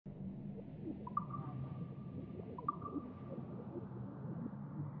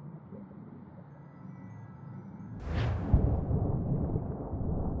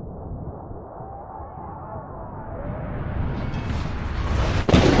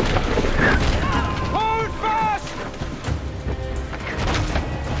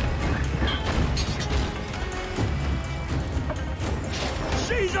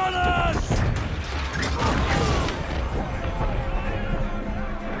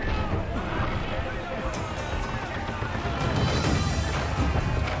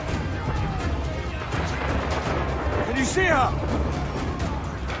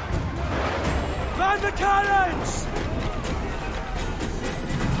cannons!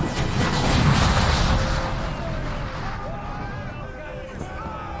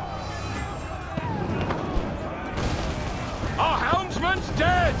 Our helmsman's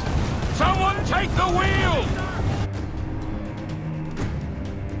dead! Someone take the wheel!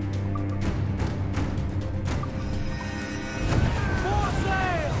 More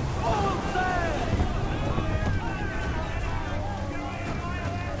sail! All sail!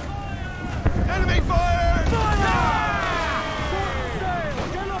 Enemy fire! Fire! Short sail!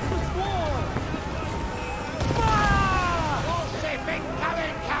 Get off the squall! Fire! All ship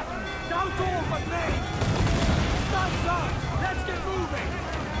incoming, Captain! Douse all but me! Guns up! Let's get moving!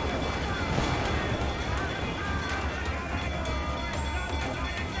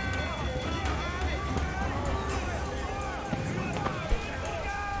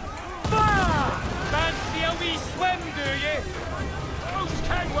 Fire! Fancy a wee swim, do ye? Close,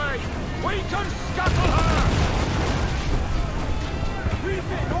 Kenway! We can scuttle her!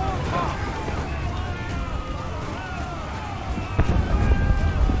 Refit all top!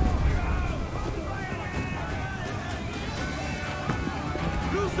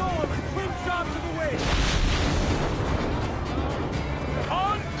 Loose oar and twin sharp to the wind!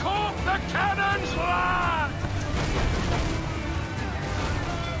 Uncork the cannons, lad!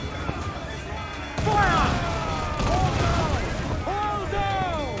 Fire! All down! All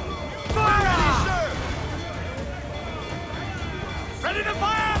down! Fire! Ready to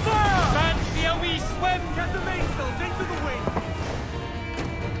fire! Fire! Fancy a wee swim! Get the mainsails into the wind!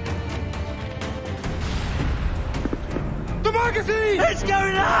 The magazine! It's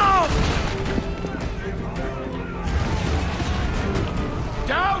going out!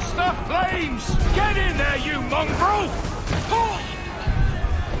 Douse the flames! Get in there, you mongrel! Oh!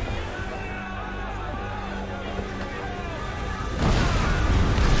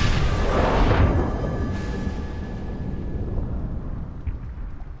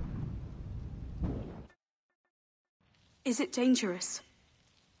 Is it dangerous?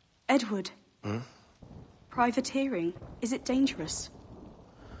 Edward? Privateering, is it dangerous?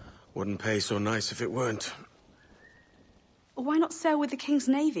 Wouldn't pay so nice if it weren't. Why not sail with the King's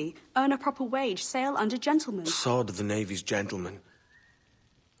Navy, earn a proper wage, sail under gentlemen? Sod the Navy's gentlemen.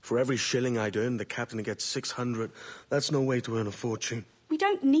 For every shilling I'd earn, the captain gets 600. That's no way to earn a fortune. We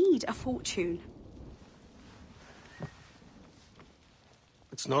don't need a fortune.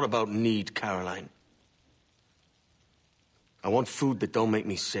 It's not about need, Caroline. I want food that don't make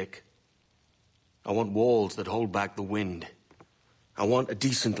me sick. I want walls that hold back the wind. I want a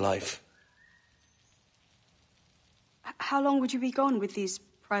decent life. How long would you be gone with these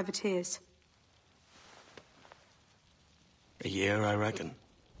privateers? A year, I reckon.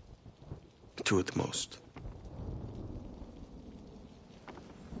 2 at the most.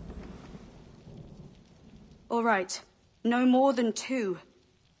 All right. No more than 2.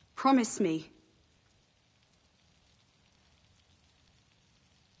 Promise me.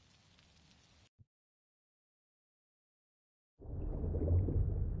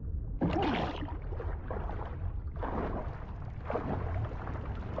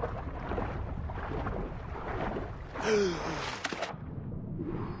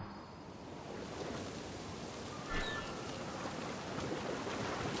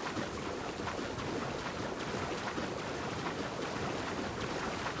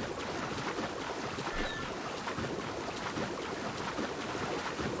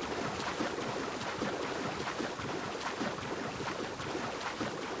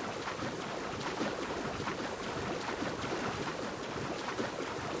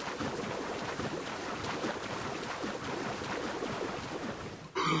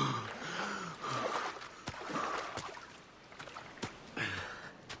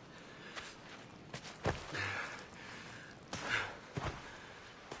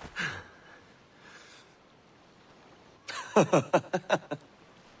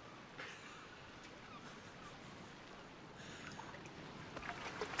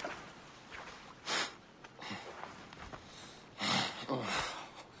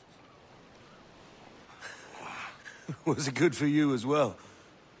 Was it good for you as well?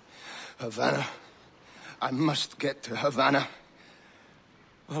 Havana. I must get to Havana.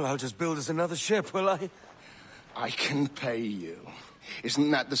 Well, I'll just build us another ship, will I? I can pay you.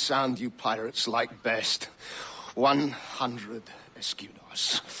 Isn't that the sound you pirates like best? 100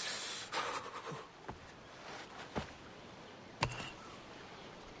 escudos.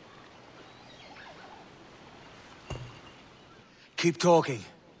 Keep talking.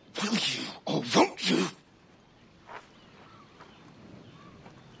 Will you or won't you?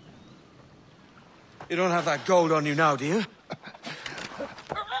 You don't have that gold on you now, do you?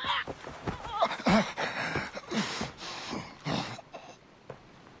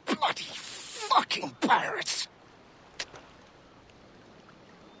 fucking pirates!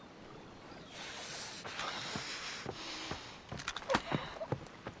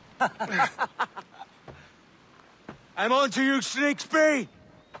 I'm on to you, Snakesby!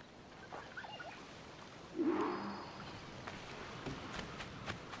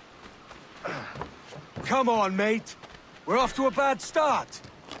 Come on, mate. We're off to a bad start.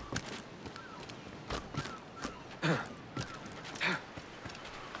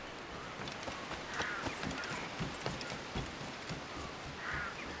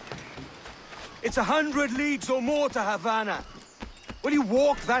 It's 100 leagues or more to Havana. Will you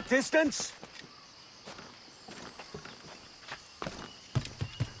walk that distance?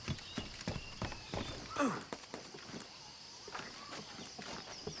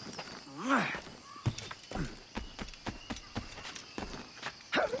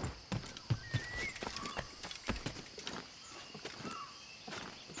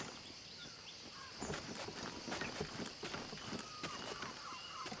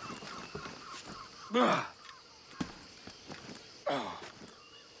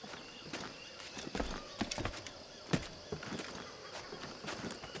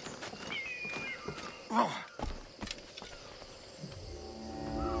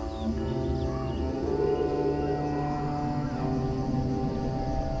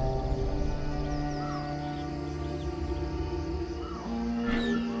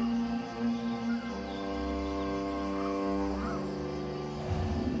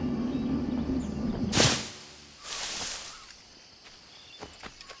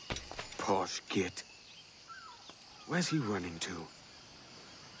 Posh git. Where's he running to?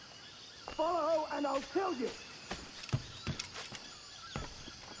 Follow and I'll kill you!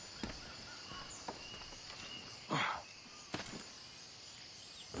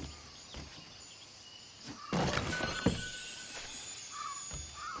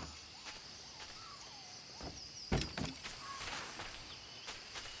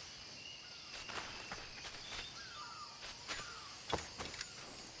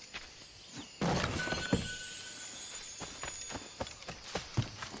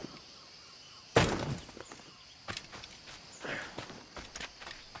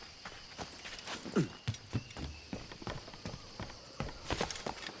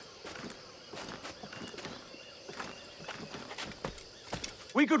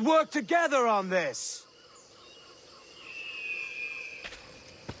 We could work together on this!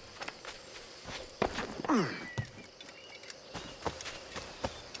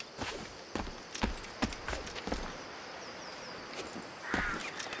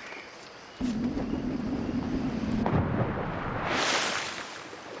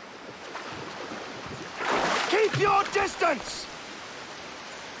 Keep your distance!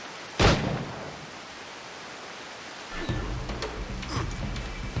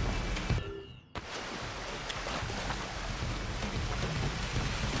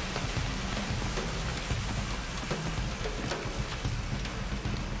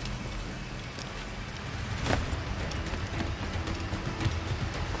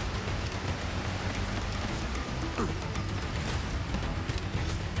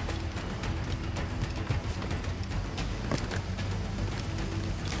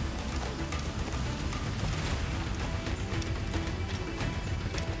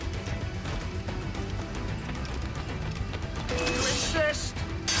 Insist!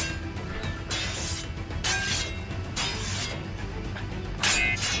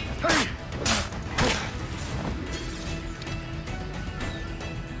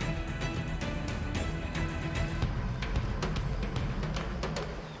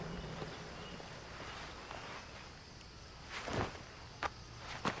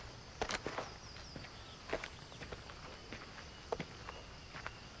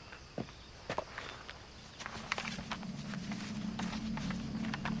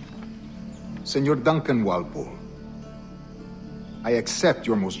 Senor Duncan Walpole, I accept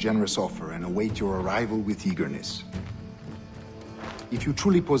your most generous offer and await your arrival with eagerness. If you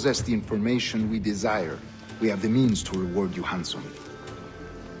truly possess the information we desire, we have the means to reward you handsomely.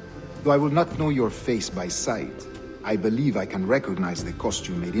 Though I will not know your face by sight, I believe I can recognize the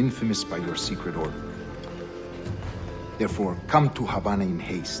costume made infamous by your secret order. Therefore, come to Havana in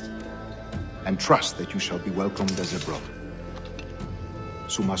haste, and trust that you shall be welcomed as a brother.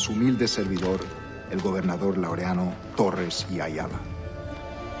 Su más humilde servidor, el gobernador Laureano Torres y Ayala.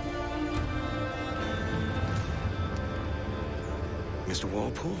 Mr.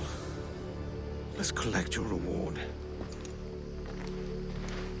 Walpole, let's collect your reward.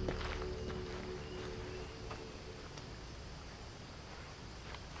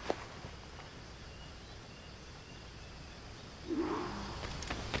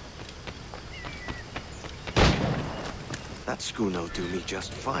 That schooner will do me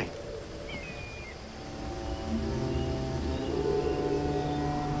just fine.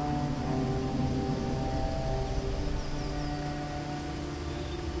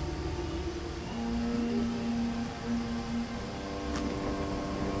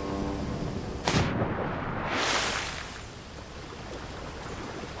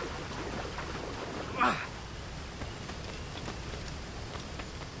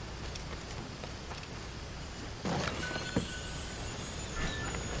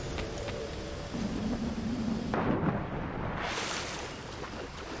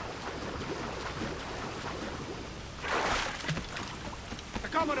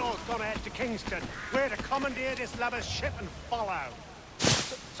 Commodore's gone ahead to Kingston. We're to commandeer this lubber's ship and follow.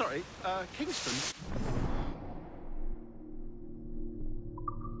 Sorry, Kingston?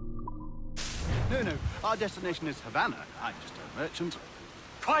 No, our destination is Havana. I'm just a merchant.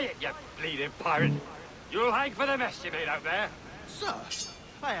 Quiet, you bleeding pirate. You'll hang for the mess you made out there. Sir,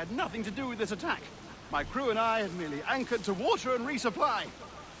 I had nothing to do with this attack. My crew and I had merely anchored to water and resupply.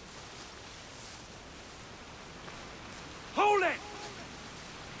 Hold it!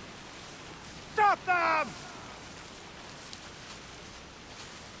 Stop them!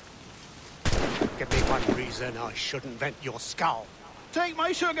 Give me one reason I shouldn't vent your skull. Take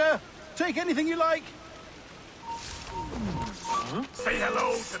my sugar! Take anything you like! Say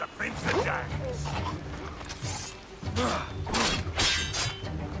hello to the Prince of Darkness.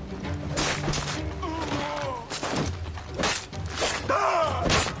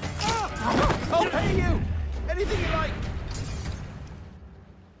 I'll pay you! Anything you like!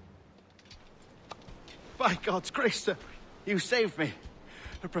 By God's grace, sir, you saved me.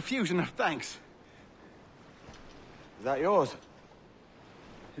 A profusion of thanks. Is that yours?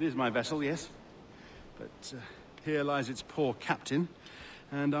 It is my vessel, yes. But here lies its poor captain,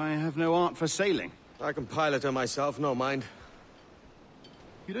 and I have no art for sailing. I can pilot her myself, no mind.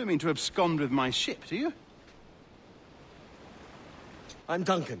 You don't mean to abscond with my ship, do you? I'm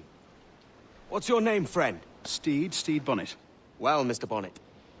Duncan. What's your name, friend? Steed Bonnet. Well, Mr. Bonnet,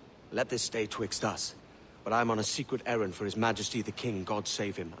 let this stay twixt us. But I'm on a secret errand for His Majesty the King, God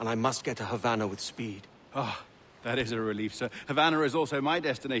save him, and I must get to Havana with speed. Oh, that is a relief, sir. Havana is also my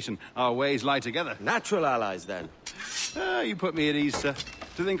destination. Our ways lie together. Natural allies, then. You put me at ease, sir.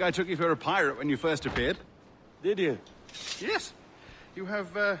 To think I took you for a pirate when you first appeared. Did you? Yes. You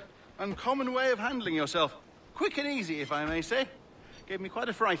have uncommon way of handling yourself. Quick and easy, if I may say. Gave me quite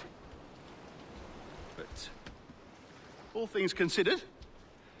a fright. But all things considered,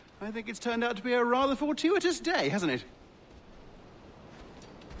 I think it's turned out to be a rather fortuitous day, hasn't it?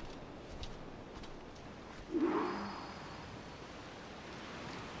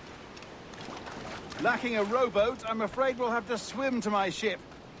 Lacking a rowboat, I'm afraid we'll have to swim to my ship.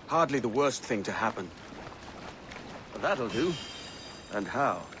 Hardly the worst thing to happen. But that'll do. And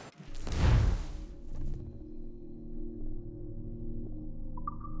how?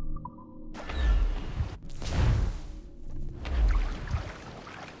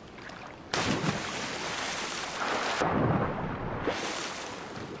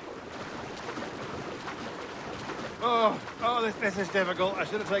 This is difficult. I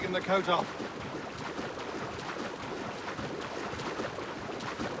should have taken the coat off.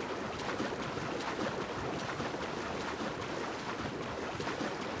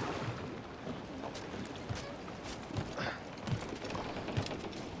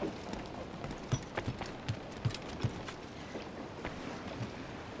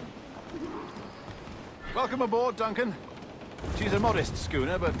 Welcome aboard, Duncan. She's a modest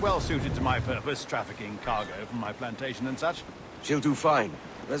schooner, but well suited to my purpose, trafficking cargo from my plantation and such. She'll do fine.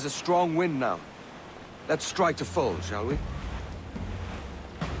 There's a strong wind now. Let's strike to full, shall we?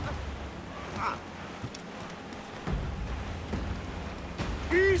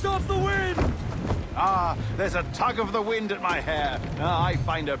 Ease off the wind! There's a tug of the wind at my hair. I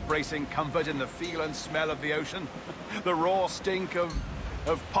find a bracing comfort in the feel and smell of the ocean. The raw stink of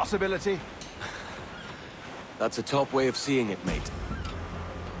possibility. That's a top way of seeing it, mate.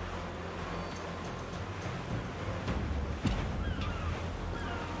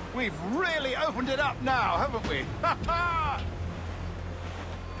 We've really opened it up now, haven't we? Ha ha!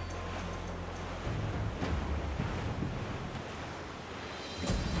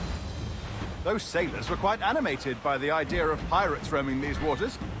 Those sailors were quite animated by the idea of pirates roaming these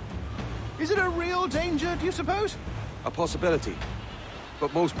waters. Is it a real danger, do you suppose? A possibility.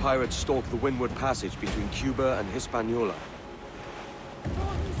 But most pirates stalk the windward passage between Cuba and Hispaniola.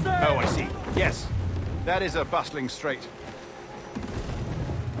 Oh, I see. Yes. That is a bustling strait.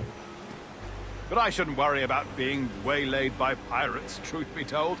 But I shouldn't worry about being waylaid by pirates, truth be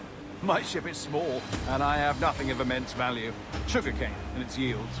told. My ship is small, and I have nothing of immense value. Sugarcane and its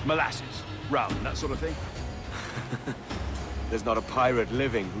yields, molasses, rum, that sort of thing. There's not a pirate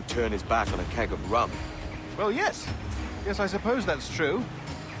living who'd turn his back on a keg of rum. Well, yes. Yes, I suppose that's true.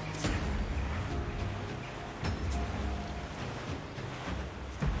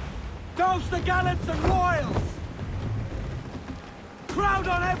 Douse the gallants and royals! Crowd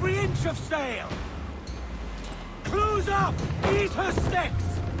on every inch of sail! Close up! Ease her sticks!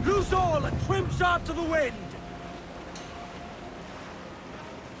 Loose all and trim sharp to the wind!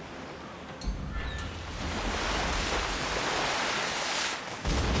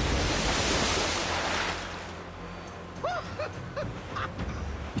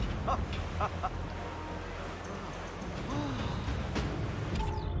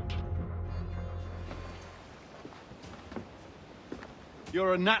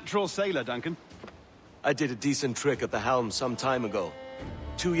 You're a natural sailor, Duncan. I did a decent trick at the helm some time ago.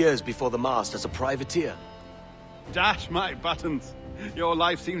 2 years before the mast as a privateer. Dash my buttons. Your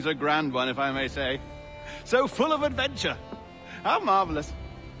life seems a grand one, if I may say. So full of adventure. How marvelous.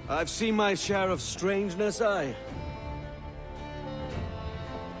 I've seen my share of strangeness, aye.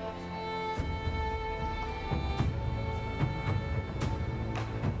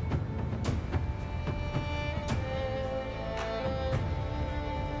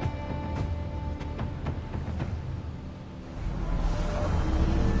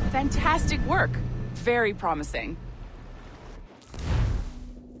 Fantastic work. Very promising.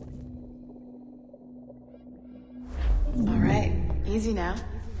 All right, easy now.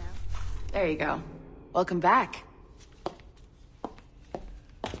 There you go. Welcome back.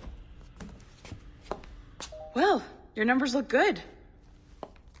 Well, your numbers look good.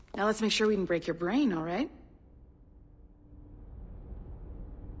 Now let's make sure we can break your brain, all right?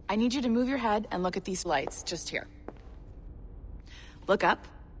 I need you to move your head and look at these lights just here. Look up.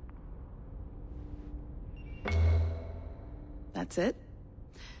 That's it.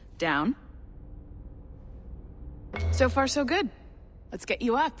 Down. So far, so good. Let's get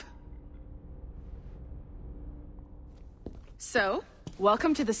you up. So,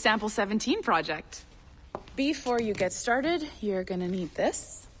 welcome to the Sample 17 project. Before you get started, you're gonna need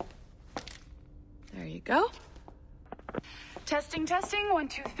this. There you go. Testing, testing, 1,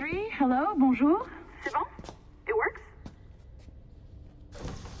 2, 3. Hello, bonjour. C'est bon? It works?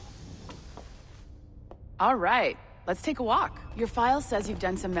 All right, let's take a walk. Your file says you've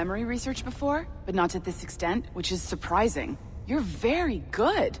done some memory research before, but not to this extent, which is surprising. You're very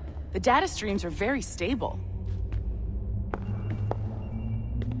good. The data streams are very stable.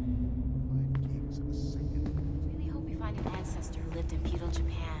 Really hope we find an ancestor who lived in feudal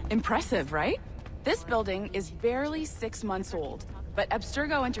Japan. Impressive, right? This building is barely 6 months old, but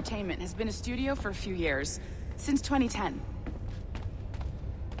Abstergo Entertainment has been a studio for a few years, since 2010.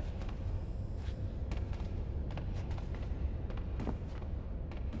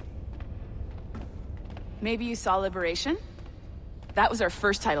 Maybe you saw Liberation? That was our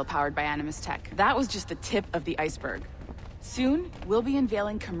first title powered by Animus Tech. That was just the tip of the iceberg. Soon, we'll be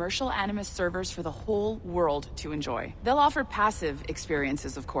unveiling commercial Animus servers for the whole world to enjoy. They'll offer passive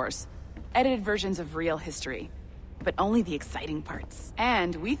experiences, of course. Edited versions of real history. But only the exciting parts.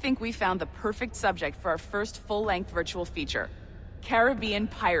 And we think we found the perfect subject for our first full-length virtual feature. Caribbean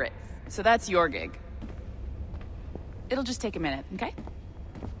pirates. So that's your gig. It'll just take a minute, okay?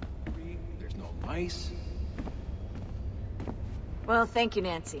 There's no mice. Well, thank you,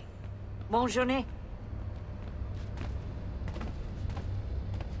 Nancy. Bonne journée.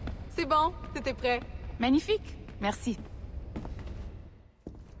 C'est bon, c'était prêt. Magnifique. Merci.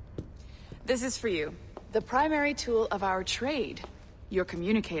 This is for you. The primary tool of our trade. Your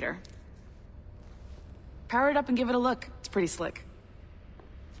communicator. Power it up and give it a look. It's pretty slick.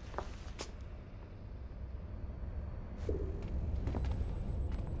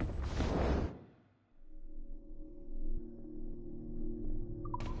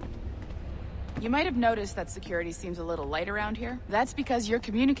 You might have noticed that security seems a little light around here. That's because your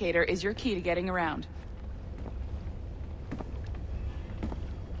communicator is your key to getting around.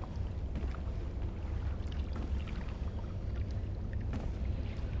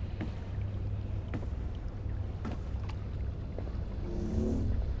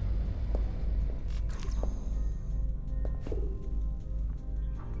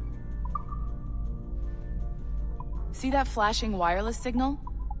 See that flashing wireless signal?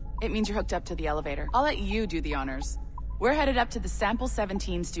 It means you're hooked up to the elevator. I'll let you do the honors. We're headed up to the Sample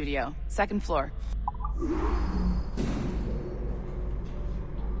 17 studio, 2nd floor.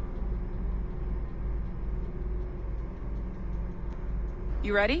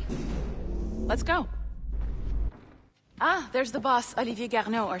 You ready? Let's go. Ah, there's the boss, Olivier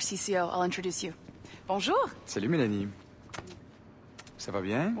Garneau, our CCO. I'll introduce you. Bonjour. Salut, Mélanie. Ça va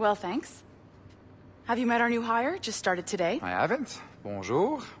bien? Well, thanks. Have you met our new hire? Just started today. I haven't.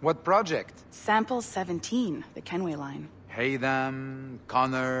 Bonjour. What project? Sample 17, the Kenway line. Hey, them,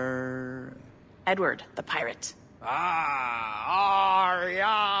 Connor... Edward, the pirate. Ah,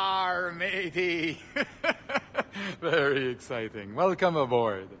 yar, matey. Very exciting. Welcome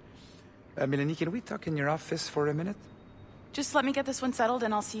aboard. Mélanie, can we talk in your office for a minute? Just let me get this one settled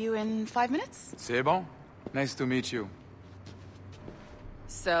and I'll see you in 5 minutes. C'est bon. Nice to meet you.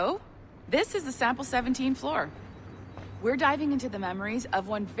 So, this is the Sample 17 floor. We're diving into the memories of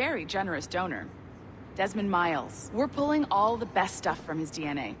one very generous donor, Desmond Miles. We're pulling all the best stuff from his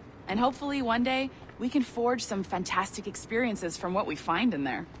DNA. And hopefully one day, we can forge some fantastic experiences from what we find in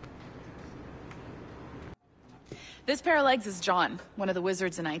there. This pair of legs is John, one of the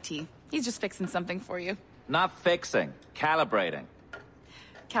wizards in IT. He's just fixing something for you. Not fixing, calibrating.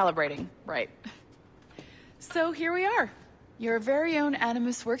 Calibrating, right. So here we are, your very own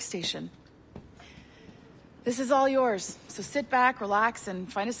Animus workstation. This is all yours, so sit back, relax,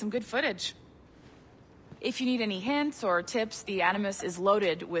 and find us some good footage. If you need any hints or tips, the Animus is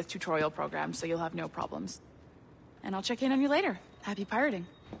loaded with tutorial programs, so you'll have no problems. And I'll check in on you later. Happy pirating.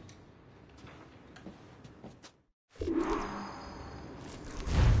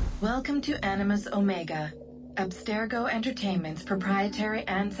 Welcome to Animus Omega, Abstergo Entertainment's proprietary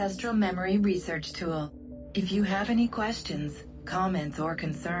ancestral memory research tool. If you have any questions, comments, or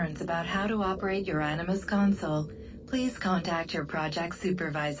concerns about how to operate your Animus console, please contact your project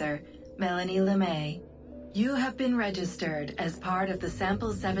supervisor, Melanie LeMay. You have been registered as part of the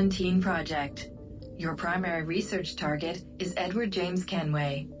Sample 17 project. Your primary research target is Edward James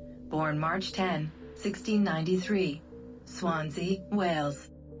Kenway, born March 10, 1693, Swansea, Wales.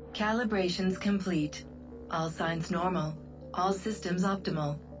 Calibrations complete. All signs normal. All systems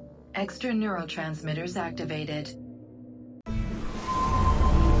optimal. Extra neurotransmitters activated.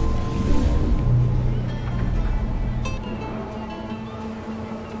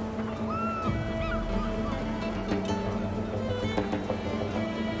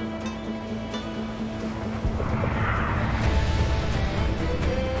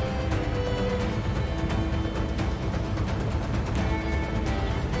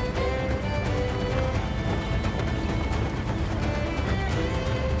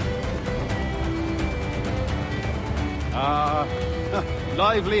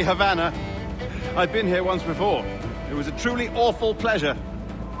 Lively Havana. I've been here once before. It was a truly awful pleasure.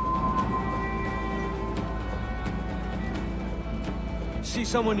 See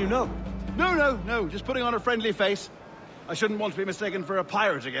someone you know? No. Just putting on a friendly face. I shouldn't want to be mistaken for a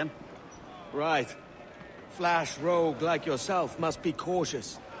pirate again. Right. Flash rogue like yourself must be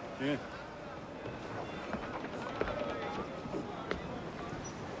cautious. Yeah.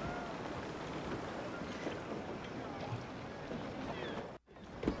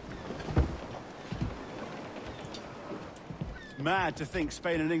 Mad to think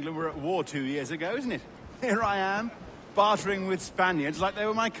Spain and England were at war 2 years ago, isn't it? Here I am, bartering with Spaniards like they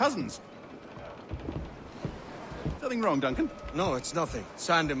were my cousins. Nothing wrong, Duncan? No, it's nothing.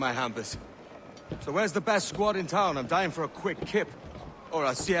 Sand in my hampers. So where's the best squad in town? I'm dying for a quick kip. Or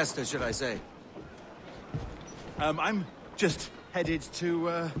a siesta, should I say. I'm just headed to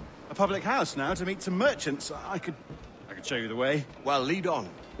a public house now to meet some merchants. I could show you the way. Well, lead on.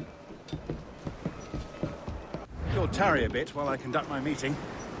 You'll tarry a bit while I conduct my meeting.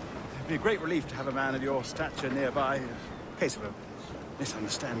 It'd be a great relief to have a man of your stature nearby, in case of a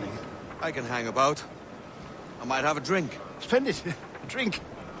misunderstanding. I can hang about. I might have a drink. Splendid. A drink.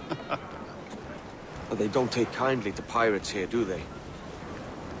 But they don't take kindly to pirates here, do they?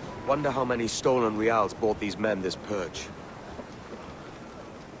 Wonder how many stolen reals bought these men this purge.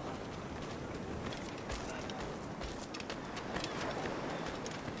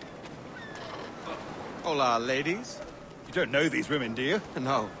 Hola, ladies. You don't know these women, do you?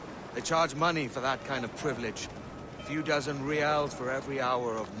 No. They charge money for that kind of privilege. A few dozen reals for every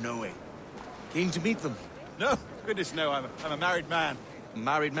hour of knowing. Keen to meet them? No. Goodness, no. I'm a married man.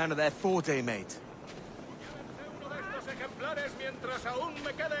 Married men are their forte, mate.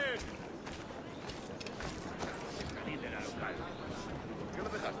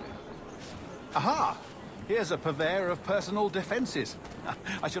 Aha! Here's a purveyor of personal defenses.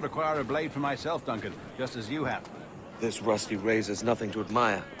 I should acquire a blade for myself, Duncan, just as you have. This rusty razor's nothing to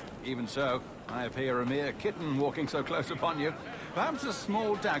admire. Even so, I appear a mere kitten walking so close upon you. Perhaps a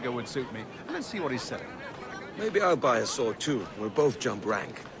small dagger would suit me. Let's see what he's selling. Maybe I'll buy a sword too. We'll both jump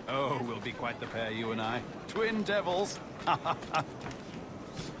rank. Oh, we'll be quite the pair, you and I. Twin devils.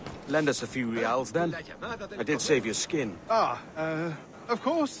 Lend us a few reals, then. I did save your skin. Of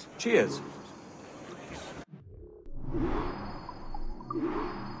course. Cheers.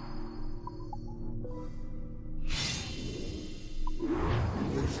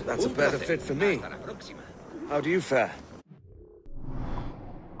 That's a better fit for me. How do you fare?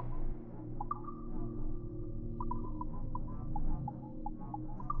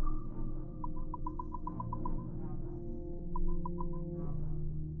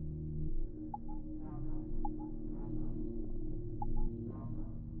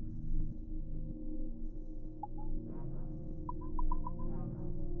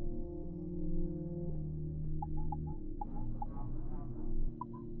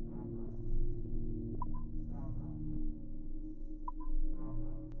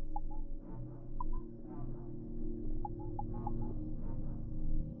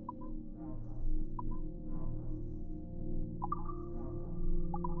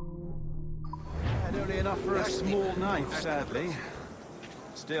 Only enough for a small knife, sadly.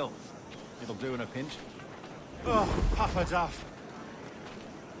 Still, it'll do in a pinch. Oh, puffer duff.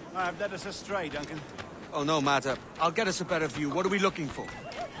 I have led us astray, Duncan. Oh, no matter. I'll get us a better view. What are we looking for?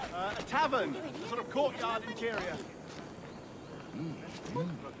 A tavern, sort of courtyard interior.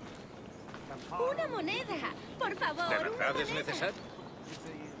 Una moneda, por favor. ¿De verdad es necesario?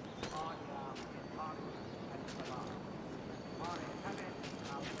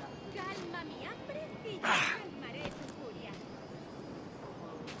 Calma mi hambre y yo calmaré tu furia.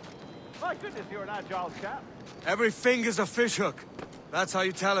 My goodness, you're an agile chap. Every finger's a fishhook. That's how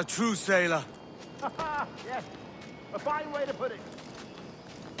you tell a true sailor. Yes, a fine way to put it.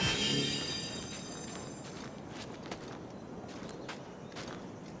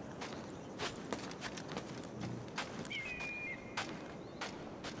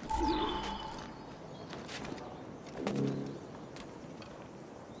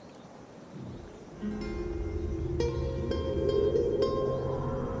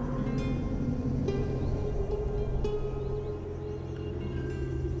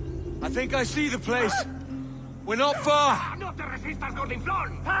 I think I see the place. We're not far. ¡No te resistas,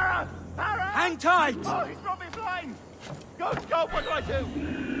 gordinflón! Para! Para! Hang tight! Oh, he's brought me blind! Go, go, what do I do?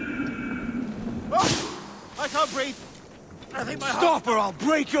 Oh, I can't breathe. I think my heart... Stop or I'll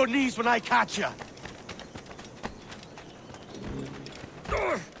break your knees when I catch you.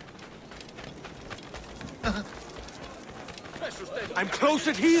 I'm close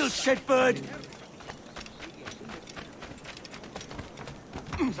at heels, shitbird.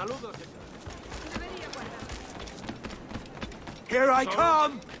 Here I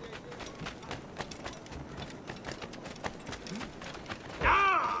come!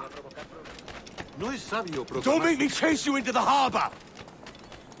 No es sabio Don't make me chase you into the harbor!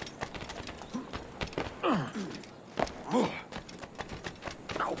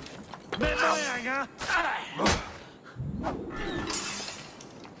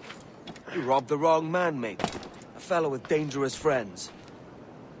 You robbed the wrong man, mate. A fellow with dangerous friends.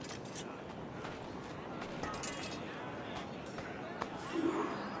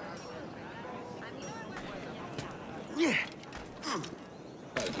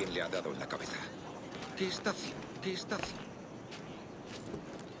 Alguien le ha dado en la cabeza. ¿Qué está haciendo? ¿Qué está haciendo?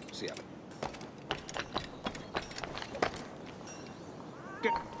 Se abre. ¿Qué?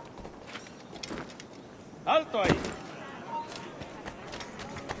 ¡Alto ahí!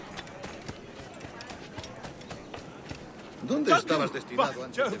 ¿Dónde estabas destinado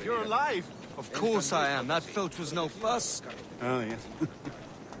antes Jove, de you're venir? alive! Of course I am. That filch was no fuss. Oh, yes.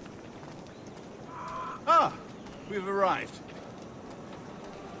 Ah, we've arrived.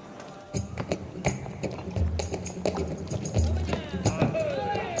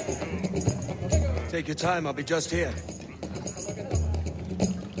 Take your time, I'll be just here.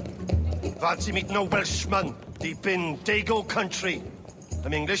 Fancy meet no Welshman, deep in Dago country.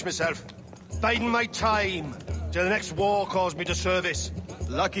 I'm English myself. Biding my time till the next war calls me to service.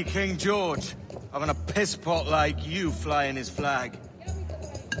 Lucky King George, having a piss pot like you flying his flag.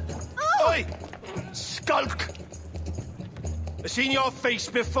 Oi! Skulk! I've seen your face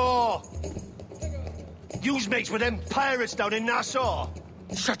before. You's mates with them pirates down in Nassau.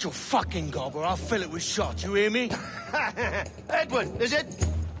 Shut your fucking gob or I'll fill it with shot, you hear me? Edward, is it?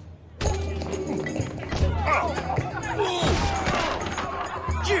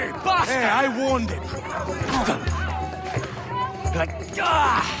 You bastard! Hey, I warned him.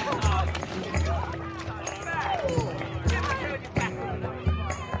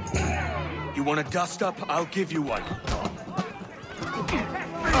 You want a dust up? I'll give you one.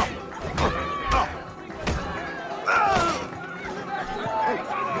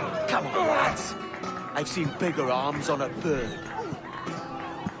 Come on, lads. I've seen bigger arms on a bird.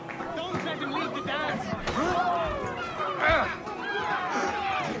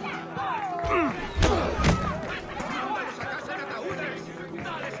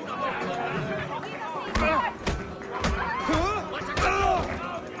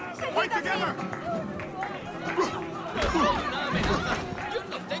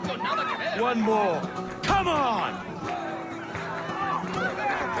 one more. Come on!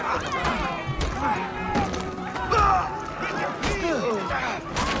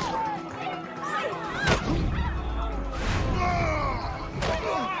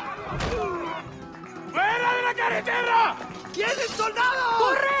 ¡Fuera de la carretera! ¡Tienen soldados!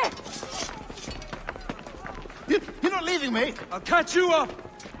 ¡Corre! You're not leaving me! I'll catch you up!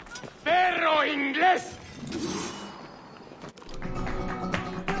 ¡Perro inglés!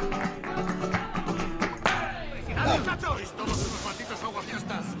 ¡Sois todos unos malditos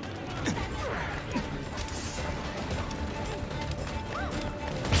aguafiestas!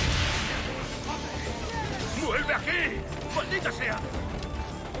 ¡Vuelve aquí! ¡Maldita sea!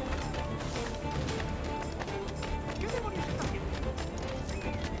 ¿Qué demonios está haciendo?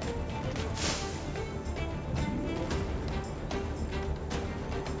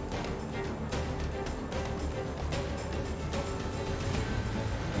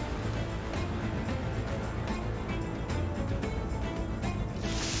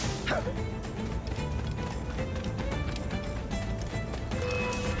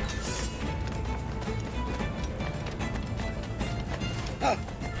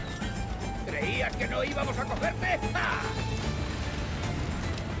 ¿Creías que no íbamos a cogerte? ¡Ah!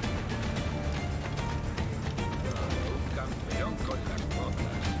 Un campeón con las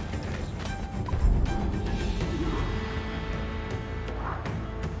botas.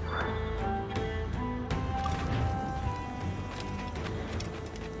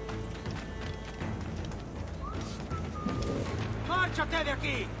 ¡Márchate de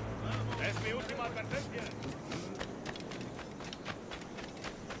aquí! Es mi última advertencia.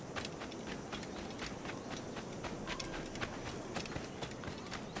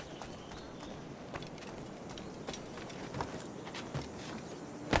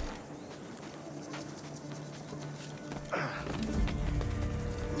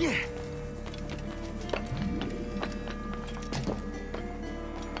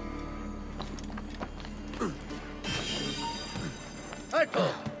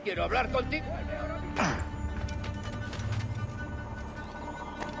 ¡Alto! ¡Quiero hablar contigo!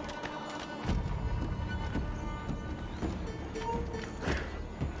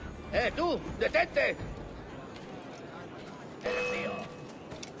 ¡Tú! ¡Detente! ¡Eres mío!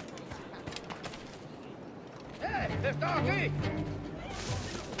 ¡Está aquí!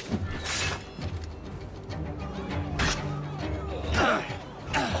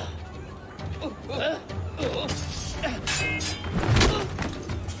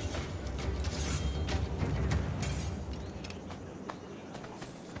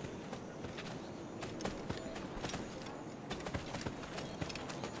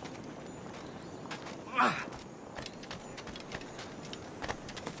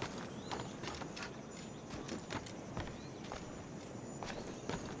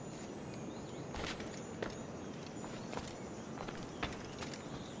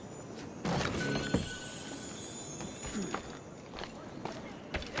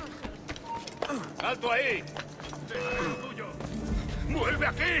 ¡Alto ahí! ¡Déjame lo tuyo! ¡Vuelve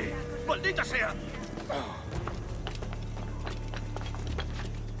aquí! ¡Maldita sea!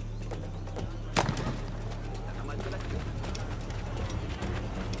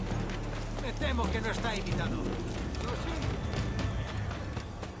 Me temo que no está invitado.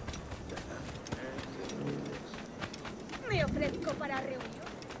 Me ofrezco para reunión.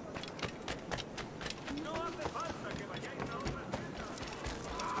 No hace falta que vayáis a otra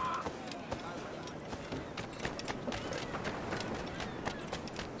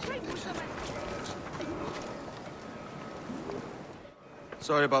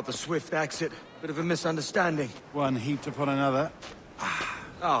Sorry about the swift exit. Bit of a misunderstanding. One heaped upon another.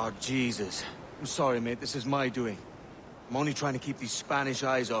 Oh, Jesus. I'm sorry, mate. This is my doing. I'm only trying to keep these Spanish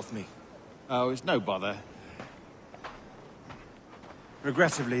eyes off me. Oh, it's no bother.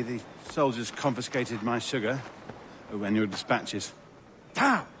 Regrettably, the soldiers confiscated my sugar when your dispatches.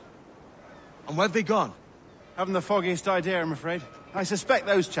 Damn! And where've they gone? Haven't the foggiest idea, I'm afraid. I suspect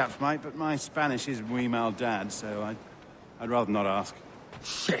those chaps might, but my Spanish is muy mal dad, so I'd rather not ask.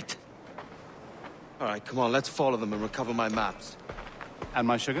 Shit! All right, come on, let's follow them and recover my maps. And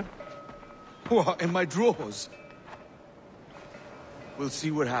my sugar? What, in my drawers? We'll see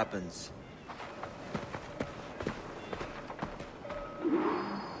what happens.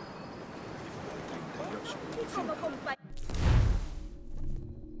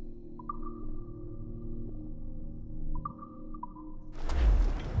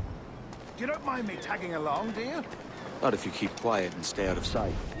 You don't mind me tagging along, do you? Not if you keep quiet and stay out of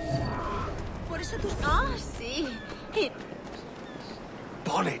sight. Por eso tus... Ah, sí.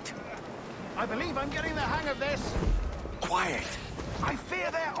 Bonnet! I believe I'm getting the hang of this. Quiet! I fear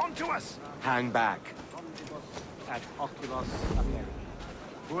they're onto us! Hang back. At Oculos Ameri.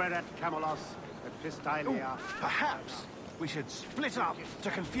 Fuerat Camelos at Pistylia. Perhaps we should split up to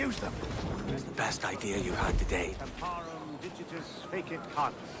confuse them. It's the best idea you've had today. Temparum digitus fecit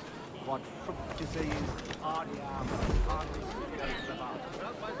cans. Quod fructices ardiam cardis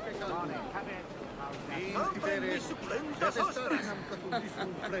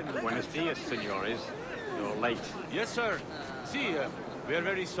Buenos dias, senores. You're late. Yes, sir. See, we are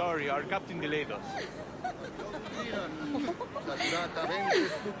very sorry. Our captain delayed us.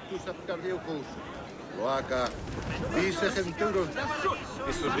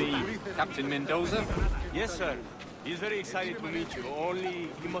 This would be Captain Mendoza? Yes, sir. He's very excited to meet you. Only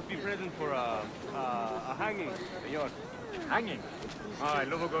he must be present for a hanging, senor. Hanging? Oh, I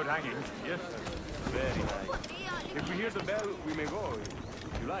love a good hanging. Yes, sir. Very nice. If we hear the bell, we may go,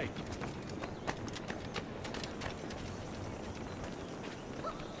 if you like.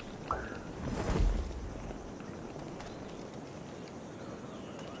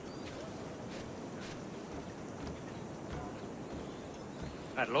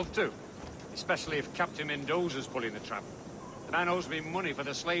 I'd love to. Especially if Captain Mendoza's pulling the trap. The man owes me money for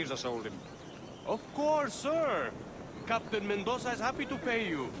the slaves I sold him. Of course, sir. Captain Mendoza is happy to pay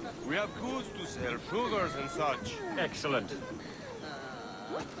you. We have goods to sell, sugars and such. Excellent.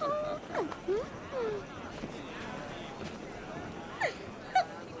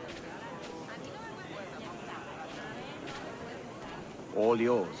 All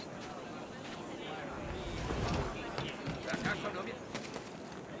yours.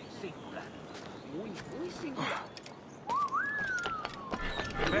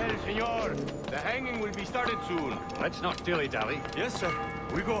 Well, senor, the hanging will be started soon. Let's not dilly-dally. Yes, sir.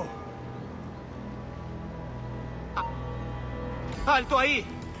 We go. ¡Alto ahí!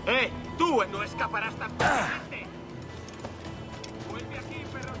 ¡Tú no escaparás tan fácilmente! ¡Vuelve aquí,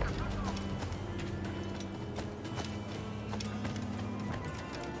 perro cachondo!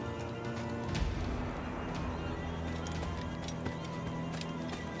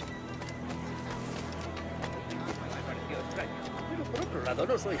 Me pareció extraño, pero por otro lado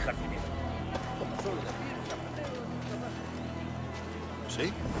no soy jardinero. Como solo decir, zapatero, trabajo. ¿Sí?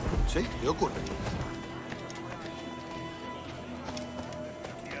 ¿Sí? ¿Qué ocurre?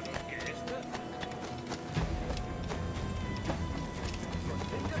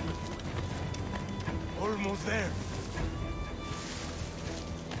 Almost there.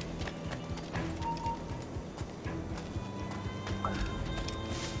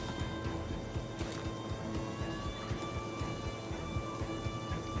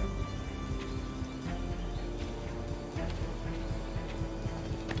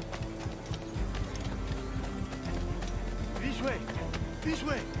 This way! This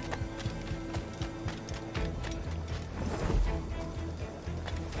way!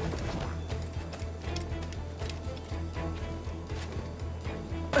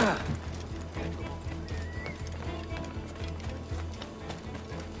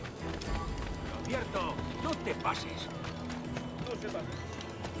 ¡Cierto! ¡No te pases! No se va.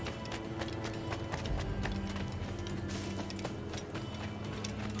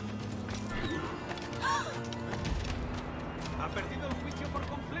 ¿Ha perdido el juicio por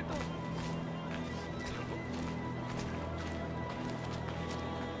completo?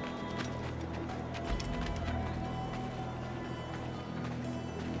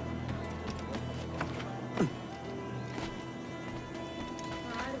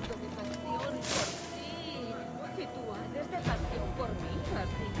 Ardo de pasión por ti. Y tú ardes de pasión por mí,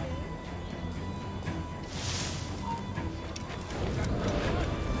 así que...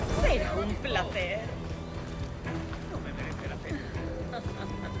 Será un placer. No me merece la pena.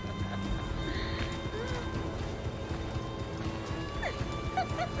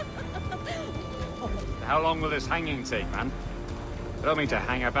 How long will this hanging take, man? I don't mean to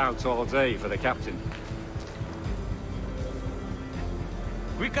hang about all day for the captain.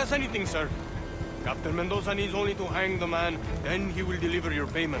 Quick as anything, sir. Captain Mendoza needs only to hang the man, then he will deliver your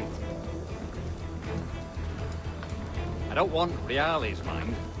payment. I don't want reales,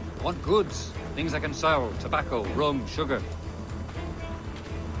 mind. I want goods. Things I can sell. Tobacco, rum, sugar.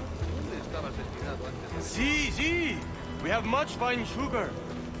 See! We have much fine sugar.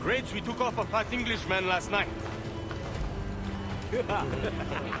 Grapes we took off a fat Englishman last night.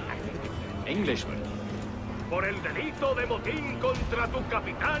 Englishman? Por el delito de motín contra tu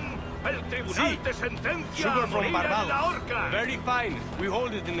capitán, el tribunal te sentencia Sugar a from morir en la Barbados. horca. Very fine. We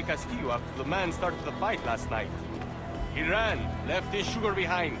hold it in the Castillo after the man started the fight last night. He ran, left his sugar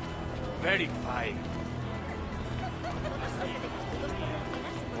behind. Very fine.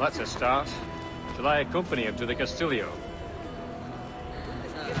 Well, that's a start. Shall I accompany him to the Castillo?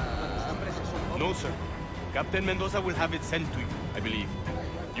 No, sir. Captain Mendoza will have it sent to you, I believe.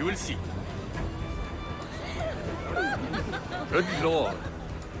 You will see. Good lord.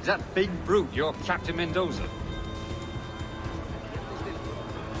 Is that big brute your Captain Mendoza?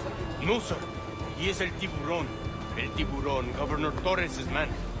 No, sir. He is el tiburón. El tiburón, Governor Torres' man.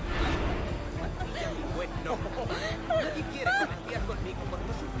 No. Nadie quiere comerciar conmigo por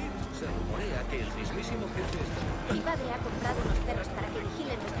no sufrir. Se rumorea que el mismísimo jefe está... ¿Mi padre ha comprado unos perros para que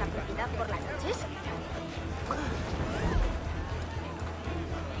vigilen nuestra propiedad por las noches?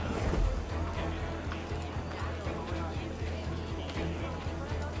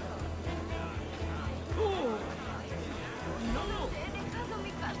 ¡No! He dejado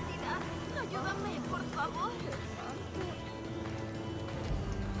mi castidad. Ayúdame, por favor.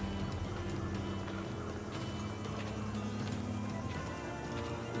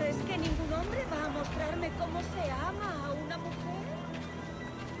 ¿Es que ningún hombre va a mostrarme cómo se ama a una mujer?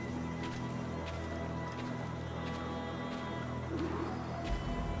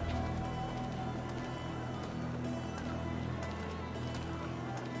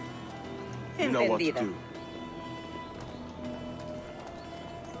 You know what to do.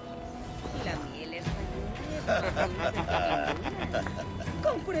 La miel es caliente.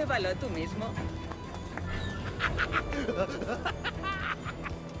 Compruébalo tú mismo.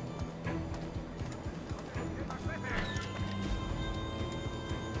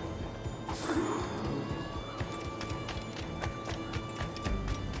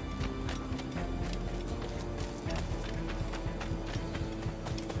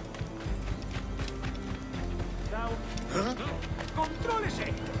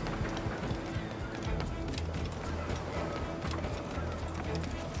 ¡Contrólese!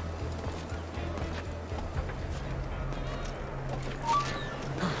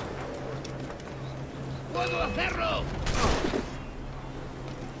 ¡Puedo hacerlo!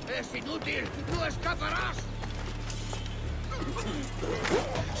 ¡Es inútil! ¡No escaparás!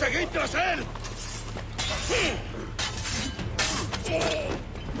 ¡Seguid tras él!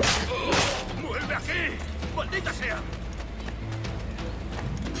 ¡Vuelve aquí! ¡Maldita sea!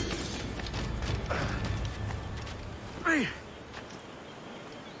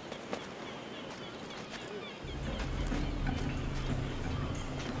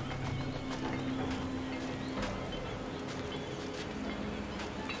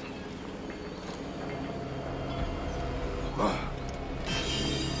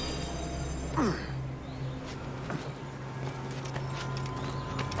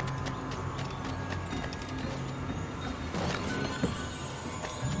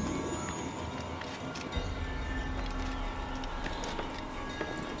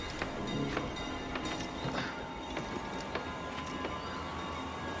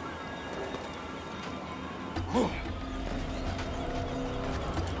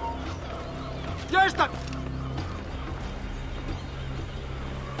 ¡Ya están!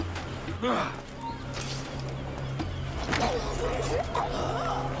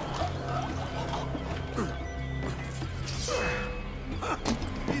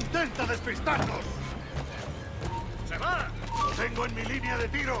 ¡Intenta despistarnos! ¡Se va! ¡Lo tengo en mi línea de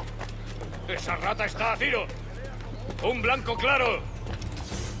tiro! ¡Esa rata está a tiro! ¡Un blanco claro!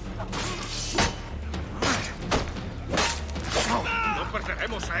 ¡No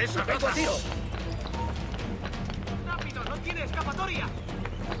perderemos a esa rata! ¡Rápido! ¡No tiene escapatoria!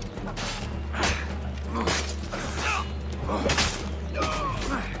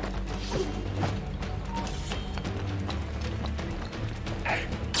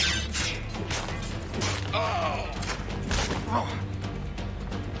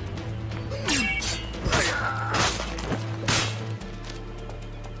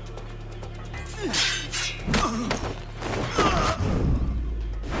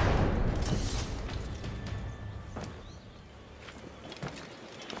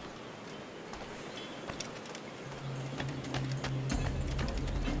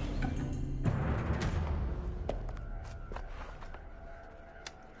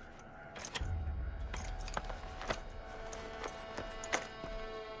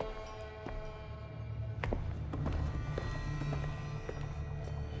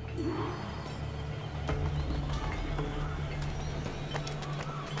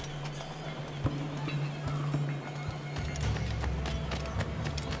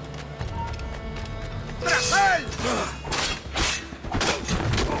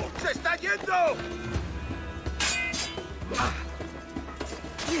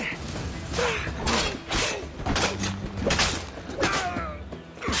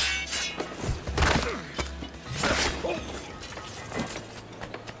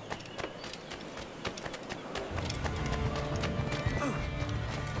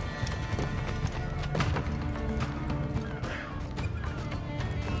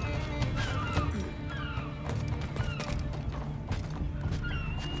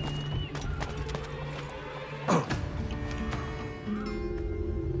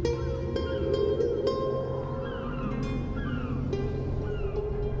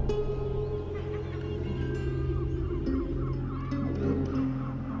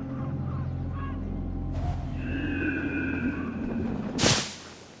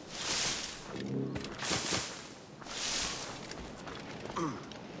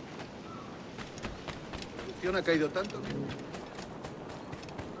 producción ha caído tanto que...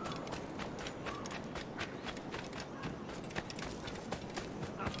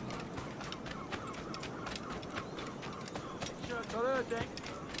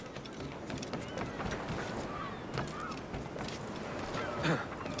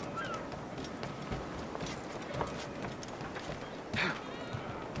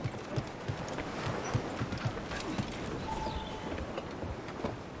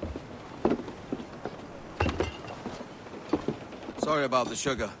 Sorry about the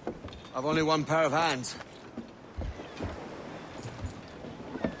sugar. I've only one pair of hands.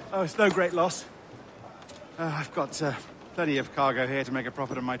 Oh, it's no great loss. I've got plenty of cargo here to make a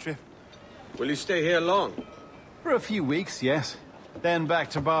profit on my trip. Will you stay here long? For a few weeks, yes. Then back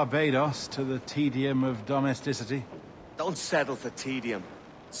to Barbados, to the tedium of domesticity. Don't settle for tedium.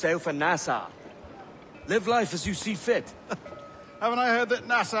 Sail for Nassau. Live life as you see fit. Haven't I heard that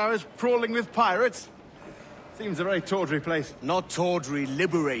Nassau is crawling with pirates? Seems a very tawdry place. Not tawdry,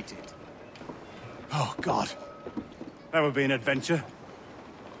 liberated. Oh, God. That would be an adventure.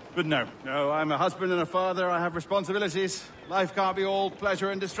 But no, I'm a husband and a father. I have responsibilities. Life can't be all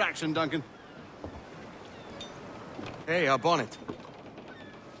pleasure and distraction, Duncan. Hey, our bonnet.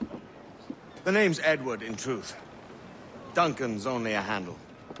 The name's Edward, in truth. Duncan's only a handle.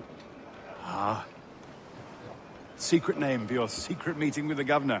 Ah. Secret name for your secret meeting with the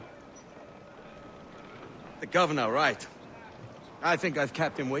governor. The governor, right. I think I've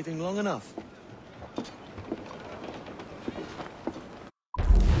kept him waiting long enough.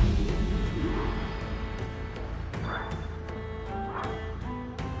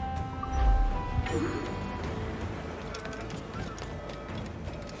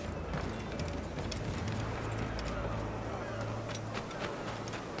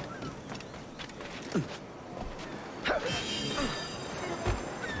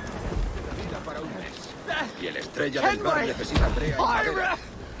 Y el estrella del bar necesita brea y madera.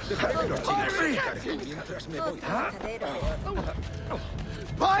 Dejaré que los chicos se encarguen mientras me voy.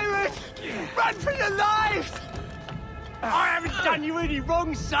 Pirate! Run for your lives! I haven't done you any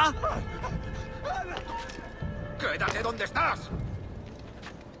wrong, sir! ¡Quédate donde estás!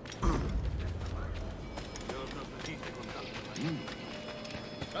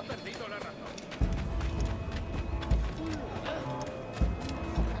 Ha perdido la razón.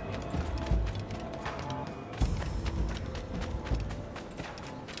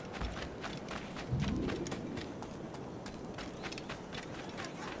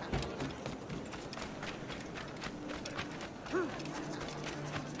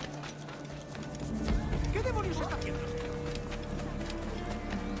 ¿Qué demonios está haciendo?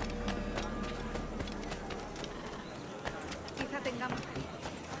 Quizá tengamos que...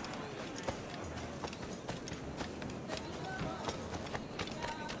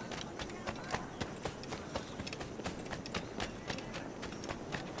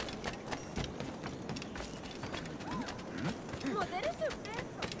 ¡Modérese usted!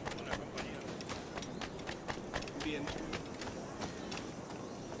 Bien.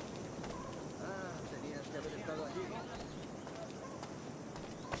 Tenías que haber estado allí.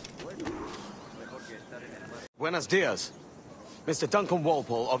 Bueno, mejor que estar en el mar. Buenos dias. Mr. Duncan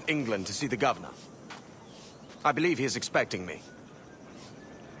Walpole of England to see the governor. I believe he is expecting me.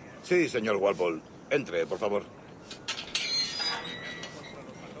 Sí, señor Walpole. Entre, por favor.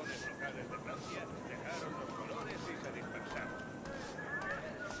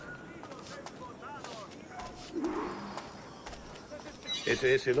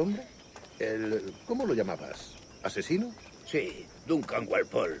 ¿Ese es el hombre? ¿Cómo lo llamabas? ¿Asesino? Sí, Duncan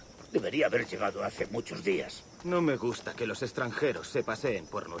Walpole. Debería haber llegado hace muchos días. No me gusta que los extranjeros se paseen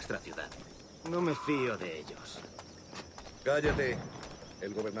por nuestra ciudad. No me fío de ellos. Cállate.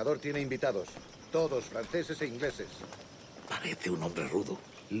 El gobernador tiene invitados. Todos franceses e ingleses. Parece un hombre rudo.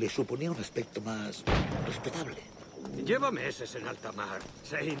 Le suponía un aspecto más respetable. Lleva meses en alta mar.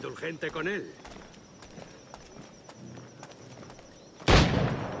 Sé indulgente con él.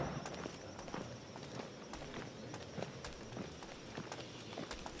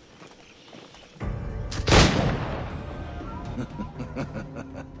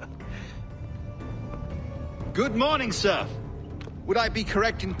 Good morning, sir. Would I be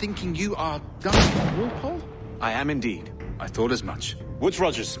correct in thinking you are Duncan Walpole? I am indeed. I thought as much. Woods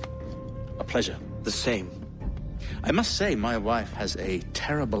Rogers. A pleasure. The same. I must say, my wife has a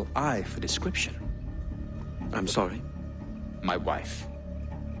terrible eye for description. I'm sorry? My wife.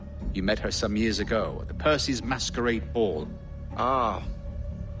 You met her some years ago at the Percy's Masquerade Ball. Ah,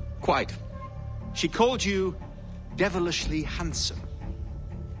 quite. She called you devilishly handsome.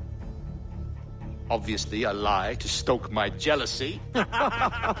 Obviously a lie to stoke my jealousy.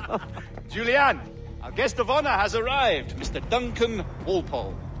 Julian, Our guest of honor has arrived, Mr. Duncan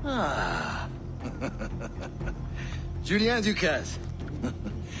Walpole. Ah. Julien Ducasse.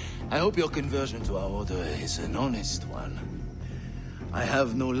 I hope your conversion to our order is an honest one. I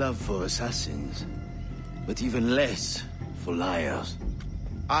have no love for assassins, but even less for liars.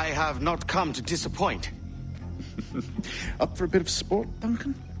 I have not come to disappoint. Up for a bit of sport,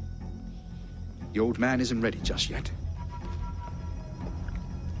 Duncan? The old man isn't ready just yet.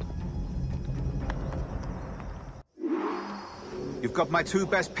 You've got my 2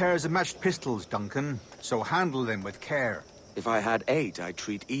 best pairs of matched pistols, Duncan, so handle them with care. If I had 8, I'd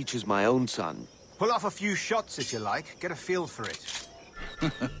treat each as my own son. Pull off a few shots if you like. Get a feel for it.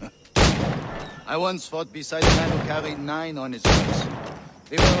 I once fought beside a man who carried 9 on his horse.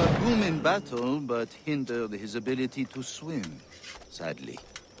 They were a boom in battle, but hindered his ability to swim, sadly.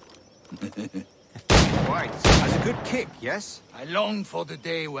 Quite. Has a good kick, yes? I long for the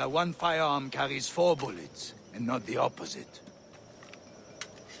day where one firearm carries 4 bullets, and not the opposite.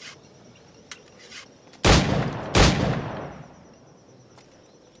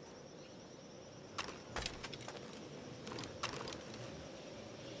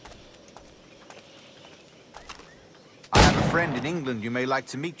 Friend in England you may like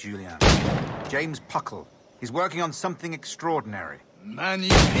to meet, Julien. James Puckle. He's working on something extraordinary.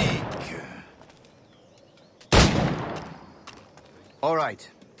 Magnifique! All right.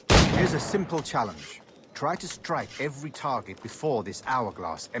 Here's a simple challenge. Try to strike every target before this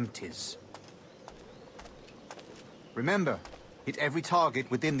hourglass empties. Remember, hit every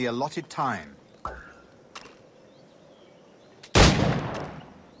target within the allotted time.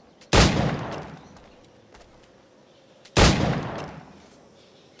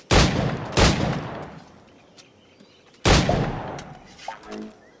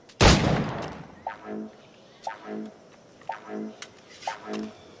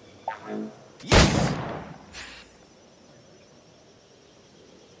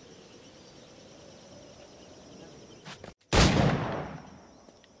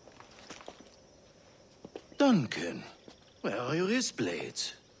 Duncan, where are your wrist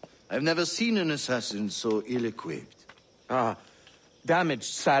blades? I've never seen an assassin so ill-equipped. Ah, damaged,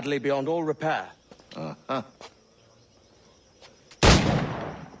 sadly, beyond all repair. Uh-huh.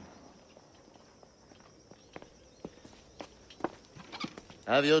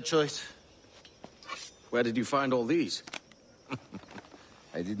 Have your choice. Where did you find all these?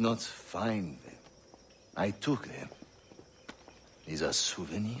 I did not find them. I took them. These are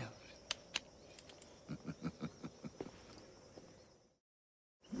souvenirs.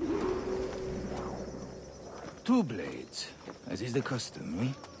 2 blades, as is the custom,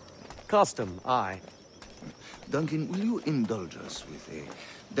 eh? Custom, aye. Duncan, will you indulge us with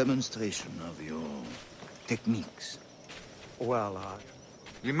a demonstration of your techniques? Well,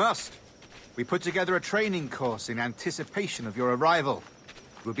 You must. We put together a training course in anticipation of your arrival.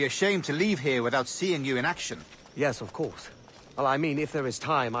 It would be a shame to leave here without seeing you in action. Yes, of course. Well, I mean, if there is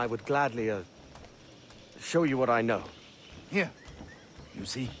time, I would gladly, show you what I know. Here. You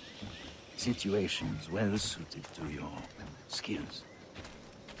see? Situations well suited to your skills.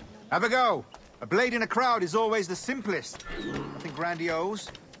 Have a go. A blade in a crowd is always the simplest. Nothing grandiose,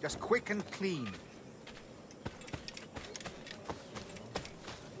 just quick and clean.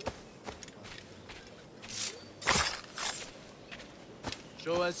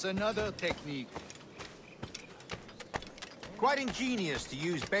 Show us another technique. Quite ingenious to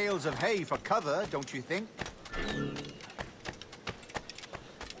use bales of hay for cover, don't you think?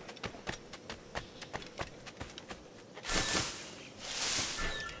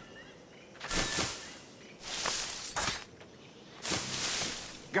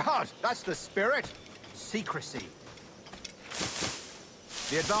 God, that's the spirit. Secrecy.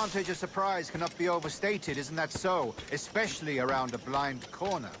 The advantage of surprise cannot be overstated, isn't that so? Especially around a blind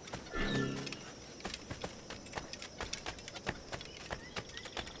corner.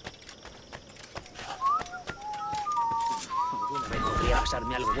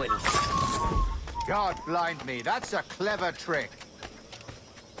 God blind me, that's a clever trick.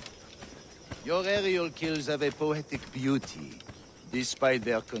 Your aerial kills have a poetic beauty, despite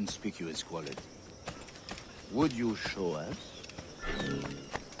their conspicuous quality. Would you show us?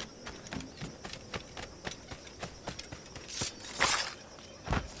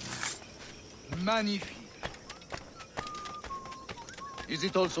 Magnifique. Is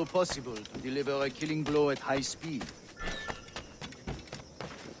it also possible to deliver a killing blow at high speed?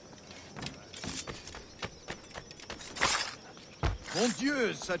 Mon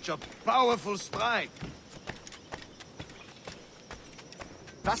Dieu, such a powerful strike!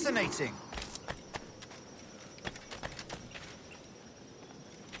 Fascinating.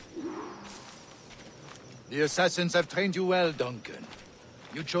 The assassins have trained you well, Duncan.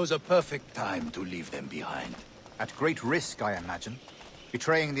 You chose a perfect time to leave them behind. At great risk, I imagine.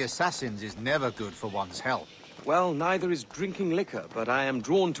 Betraying the assassins is never good for one's health. Well, neither is drinking liquor, but I am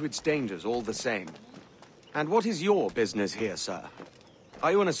drawn to its dangers all the same. And what is your business here, sir?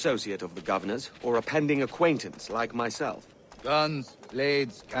 Are you an associate of the governor's, or a pending acquaintance like myself? Guns,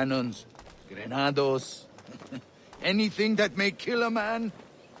 blades, cannons, grenados. Anything that may kill a man,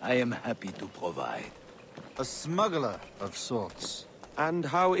 I am happy to provide. A smuggler of sorts. And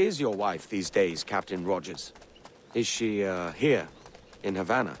how is your wife these days, Captain Rogers? Is she, here, in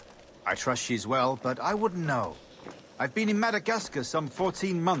Havana? I trust she's well, but I wouldn't know. I've been in Madagascar some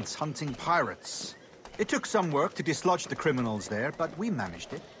 14 months hunting pirates. It took some work to dislodge the criminals there, but we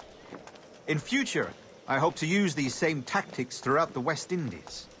managed it. In future, I hope to use these same tactics throughout the West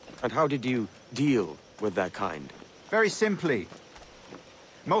Indies. And how did you deal with their kind? Very simply.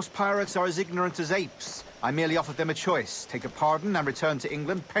 Most pirates are as ignorant as apes. I merely offered them a choice. Take a pardon and return to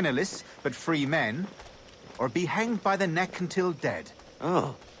England penniless, but free men. Or be hanged by the neck until dead.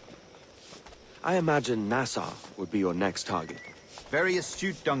 Oh. I imagine Nassau would be your next target. Very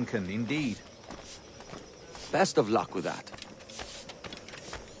astute, Duncan, indeed. Best of luck with that.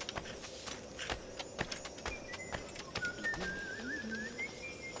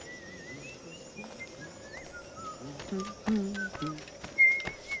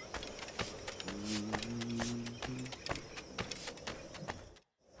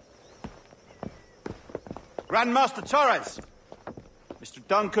 Grandmaster Torres! Mr.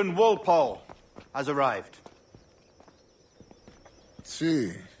 Duncan Walpole has arrived.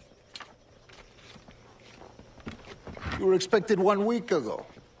 See. You were expected 1 week ago.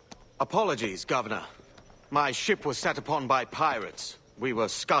 Apologies, Governor. My ship was set upon by pirates. We were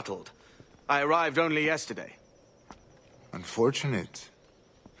scuttled. I arrived only yesterday. Unfortunate.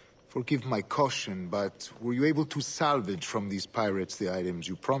 Forgive my caution, but were you able to salvage from these pirates the items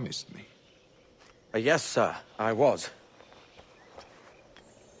you promised me? Yes, sir, I was.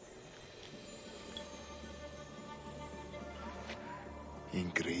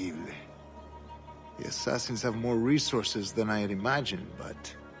 Increíble. The assassins have more resources than I had imagined,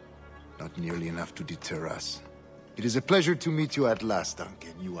 but not nearly enough to deter us. It is a pleasure to meet you at last,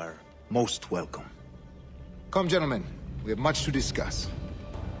 Duncan. You are most welcome. Come, gentlemen. We have much to discuss.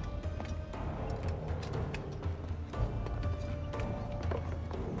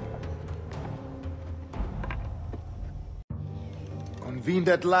 Convened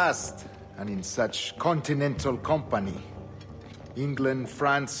at last, and in such continental company. England,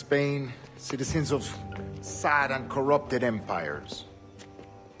 France, Spain, citizens of sad and corrupted empires.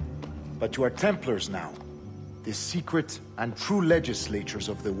 But you are Templars now, the secret and true legislators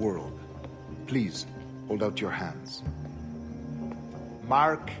of the world. Please, hold out your hands.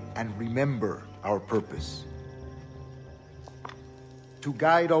 Mark and remember our purpose. To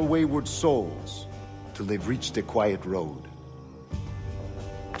guide all wayward souls till they've reached the quiet road.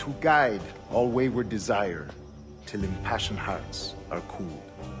 To guide all wayward desire till impassioned hearts are cooled.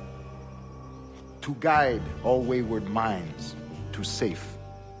 To guide all wayward minds to safe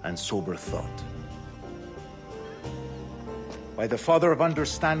and sober thought. By the Father of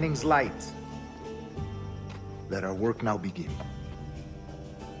Understanding's light, let our work now begin.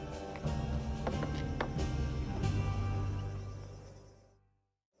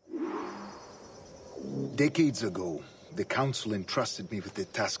 Decades ago, the Council entrusted me with the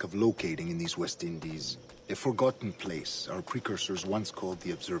task of locating in these West Indies a forgotten place our precursors once called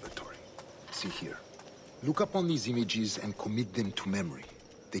the Observatory. See here. Look up on these images and commit them to memory.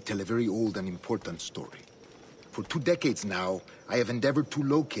 They tell a very old and important story. For 2 decades now, I have endeavored to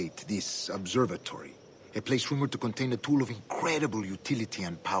locate this observatory, a place rumored to contain a tool of incredible utility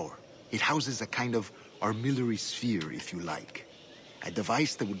and power. It houses a kind of armillary sphere, if you like. A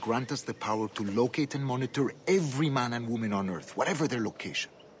device that would grant us the power to locate and monitor every man and woman on Earth, whatever their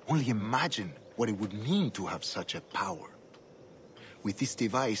location. Only imagine what it would mean to have such a power. With this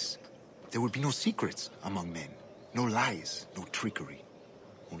device, there would be no secrets among men, no lies, no trickery.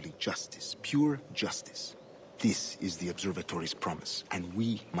 Only justice, pure justice. This is the Observatory's promise, and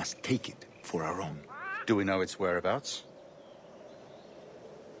we must take it for our own. Do we know its whereabouts?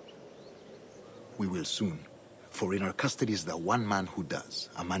 We will soon. For in our custody is the one man who does,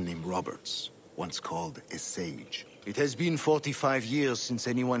 a man named Roberts, once called a sage. It has been 45 years since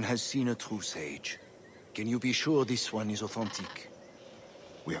anyone has seen a true sage. Can you be sure this one is authentic?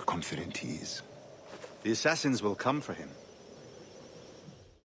 We are confident he is. The assassins will come for him.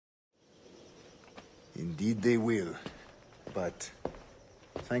 Indeed they will. But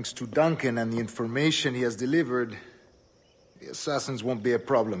thanks to Duncan and the information he has delivered, the assassins won't be a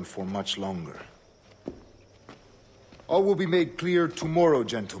problem for much longer. All will be made clear tomorrow,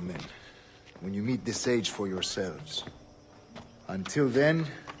 gentlemen, when you meet the sage for yourselves. Until then,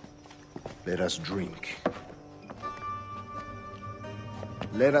 let us drink.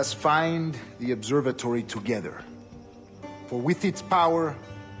 Let us find the observatory together. For with its power,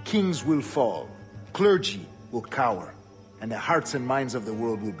 kings will fall, clergy will cower, and the hearts and minds of the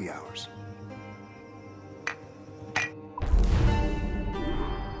world will be ours.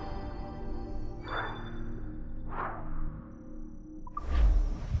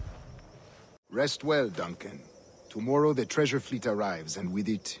 Rest well, Duncan. Tomorrow the treasure fleet arrives, and with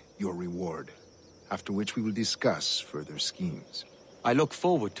it, your reward. After which we will discuss further schemes. I look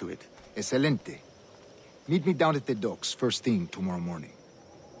forward to it. Excelente. Meet me down at the docks first thing tomorrow morning.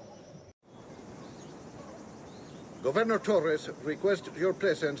 Governor Torres requests your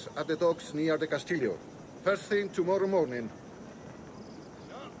presence at the docks near the Castillo. First thing tomorrow morning.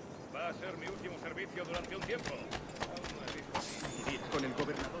 Va a ser mi último servicio durante un tiempo. Con el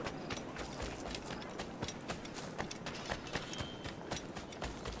gobernador.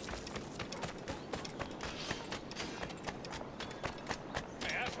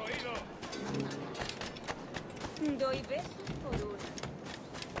 ¿Me has oído? Doy besos por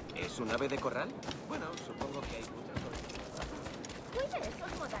una. ¿Es un ave de corral? Bueno, supongo que hay muchas cosas. Cuide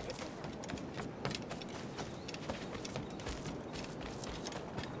esos modales.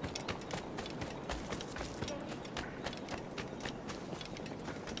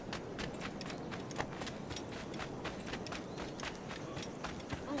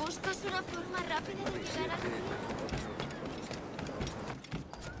 ¿Buscas una forma rápida de llegar al río?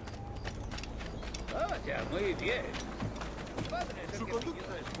 Vaya, muy bien. Su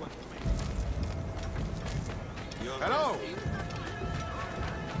conducta es Hello!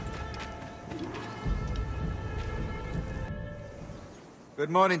 Good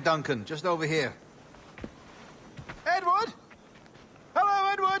morning, Duncan. Just over here. Edward?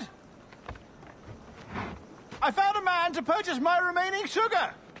 Hello, Edward! I found a man to purchase my remaining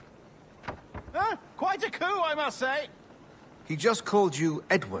sugar! Huh? Quite a coup, I must say. He just called you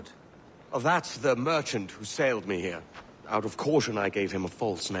Edward. Oh, that's the merchant who sailed me here. Out of caution, I gave him a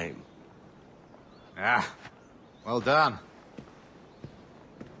false name. Ah, well done.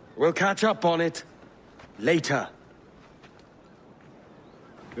 We'll catch up on it later.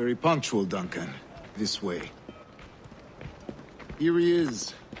 Very punctual, Duncan. This way. Here he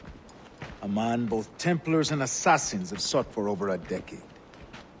is. A man both Templars and assassins have sought for over a decade.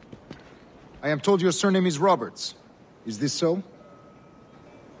 I am told your surname is Roberts. Is this so?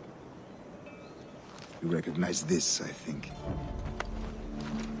 You recognize this, I think.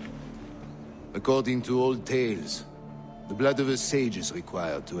 According to old tales, the blood of a sage is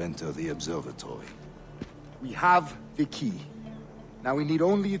required to enter the observatory. We have the key. Now we need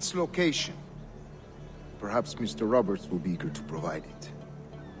only its location. Perhaps Mr. Roberts will be eager to provide it.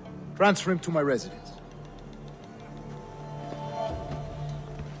 Transfer him to my residence.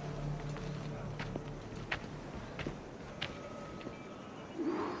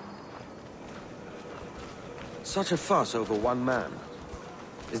 Such a fuss over one man.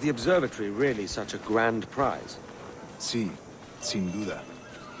 Is the observatory really such a grand prize? Sí, sin duda.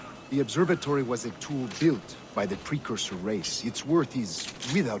 The observatory was a tool built by the precursor race. Its worth is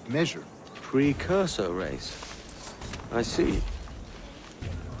without measure. Precursor race? I see.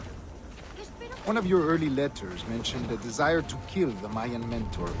 One of your early letters mentioned a desire to kill the Mayan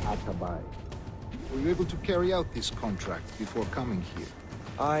mentor, Atabay. Were you able to carry out this contract before coming here?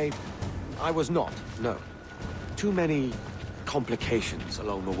 I was not, no. Too many complications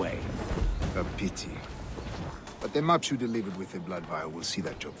along the way. A pity. But the maps you delivered with the blood vial will see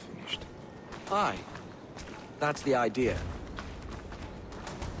that job finished. Aye. That's the idea.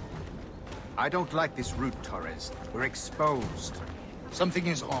 I don't like this route, Torres. We're exposed. Something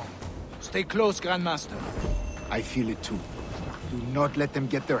is wrong. Stay close, Grandmaster. I feel it too. Do not let them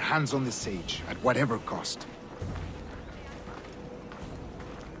get their hands on the sage, at whatever cost.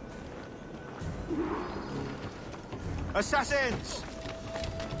 Assassins!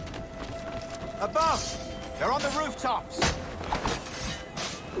 Above! They're on the rooftops!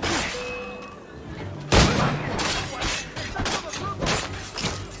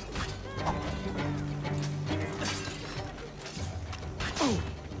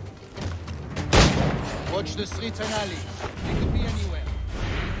 Watch the streets and alleys. They could be anywhere.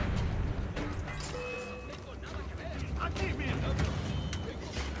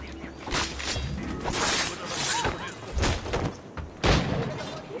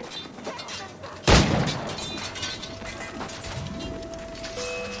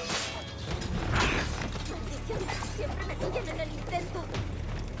 Siempre me siguen en el intento.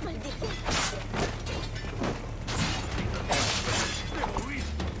 Maldición.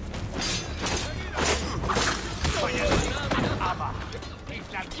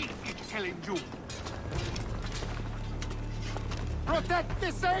 telling you. Protect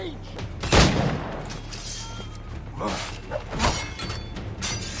the sage!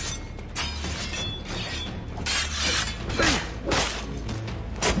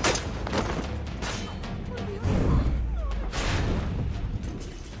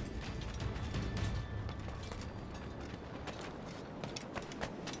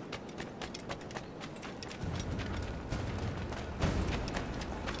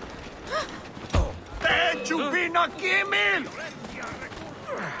 ¡Chupina Kimmel!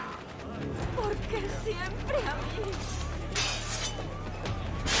 ¿Por qué siempre a mí?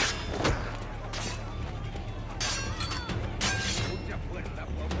 Mucha fuerza,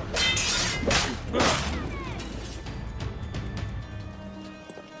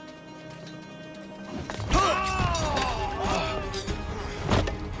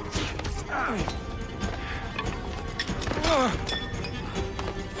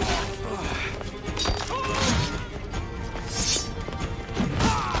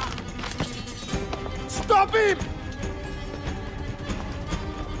 Stop him!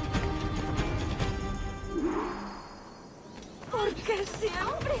 ¿Por qué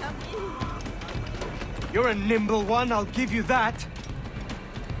siempre a mí? You're a nimble one, I'll give you that.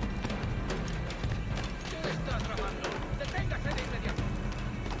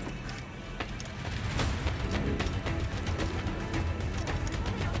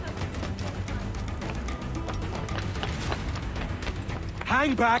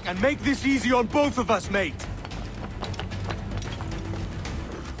 Hang back and make this easy on both of us, mate.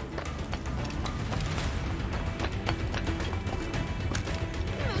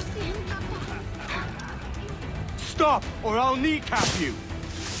 Stop, or I'll kneecap you.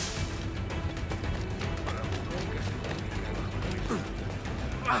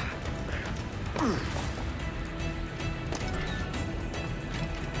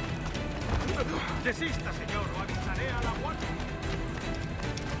 Desista, señor, o avisaré a la guardia.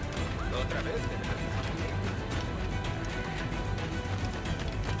 Otra vez.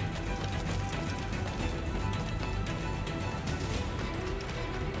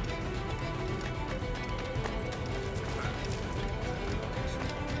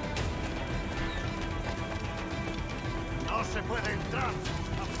 No se puede entrar.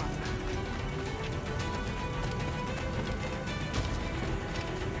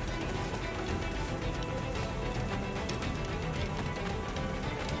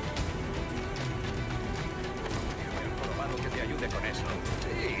 Que te ayude con eso.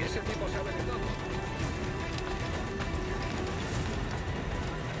 Sí, ese tipo sabe de todo.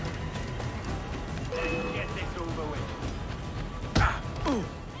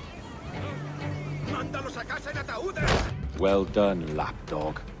 ¡Mándalos a casa en ataúdes! Well done,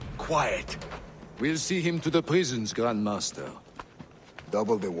 lapdog. Quiet. We'll see him to the prisons, Grandmaster.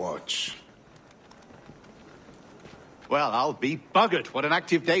 Double the watch. Well, I'll be buggered. What an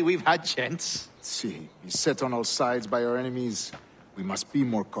active day we've had, gents. See, he's set on all sides by our enemies. We must be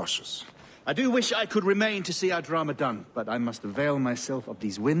more cautious. I do wish I could remain to see our drama done, but I must avail myself of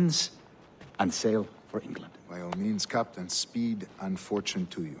these winds and sail for England. By all means, Captain, speed and fortune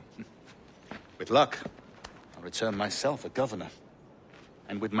to you. With luck, I'll return myself a governor.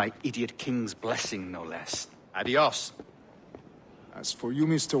 And with my idiot king's blessing, no less. Adios. As for you,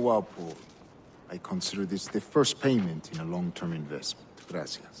 Mr. Walpole, I consider this the first payment in a long-term investment.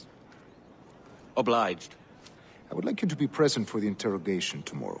 Gracias. Obliged. I would like you to be present for the interrogation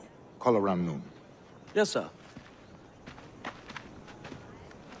tomorrow. Call around noon. Yes, sir.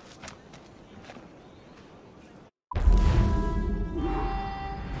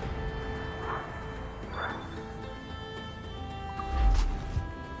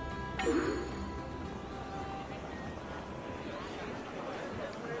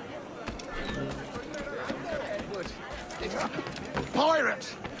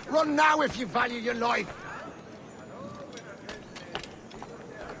 Pirates! Run now if you value your life!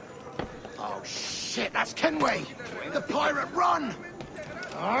 Oh, shit, that's Kenway! The pirate, run!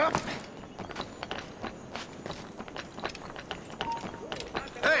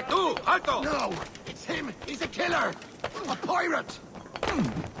 Hey, tú! Alto! No! It's him! He's a killer! A pirate!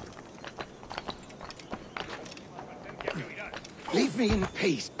 Leave me in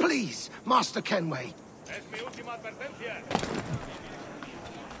peace, please, Master Kenway. Es mi última advertencia.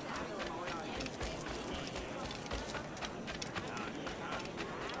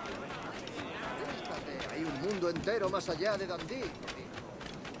 Hay un mundo entero más allá de Dundee.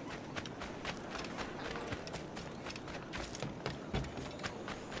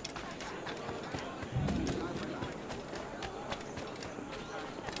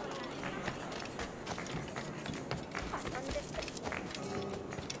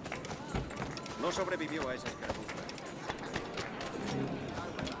 No sobrevivió a esa escaramuza.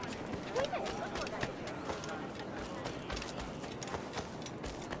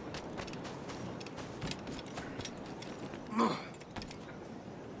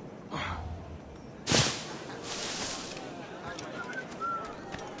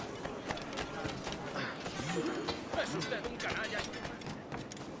 Es usted un canalla.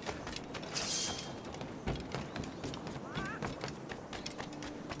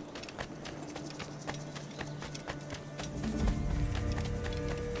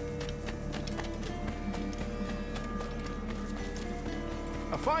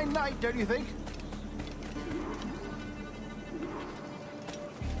 A fine night, don't you think?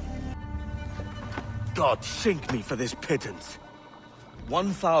 God sink me for this pittance.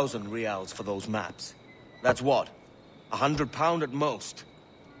 1,000 reals for those maps. That's what? £100 at most.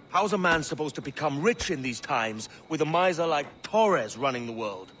 How's a man supposed to become rich in these times with a miser like Torres running the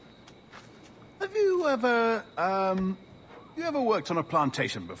world? Have you ever, worked on a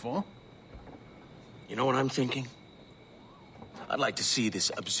plantation before? You know what I'm thinking? I'd like to see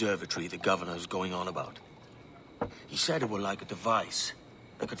this observatory the governor's going on about. He said it were like a device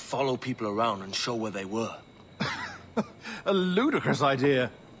that could follow people around and show where they were. A ludicrous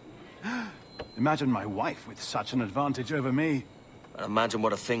idea. Imagine my wife with such an advantage over me. But imagine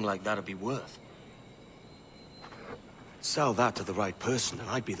what a thing like that'd be worth. Sell that to the right person and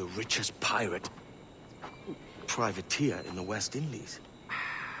I'd be the richest pirate, privateer in the West Indies.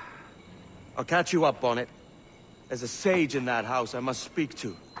 I'll catch you up, Bonnet. There's a sage in that house I must speak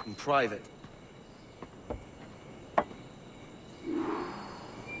to, in private.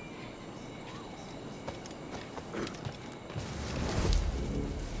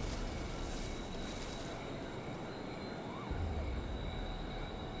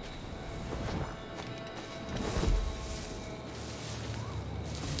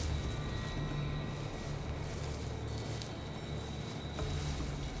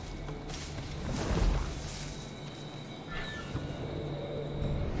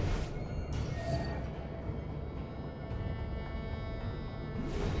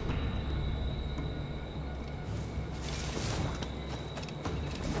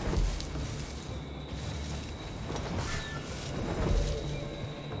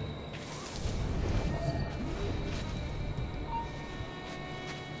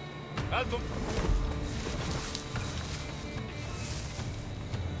 Alto.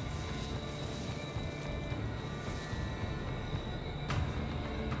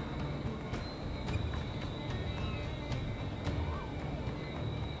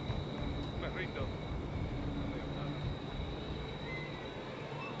 Me rindo.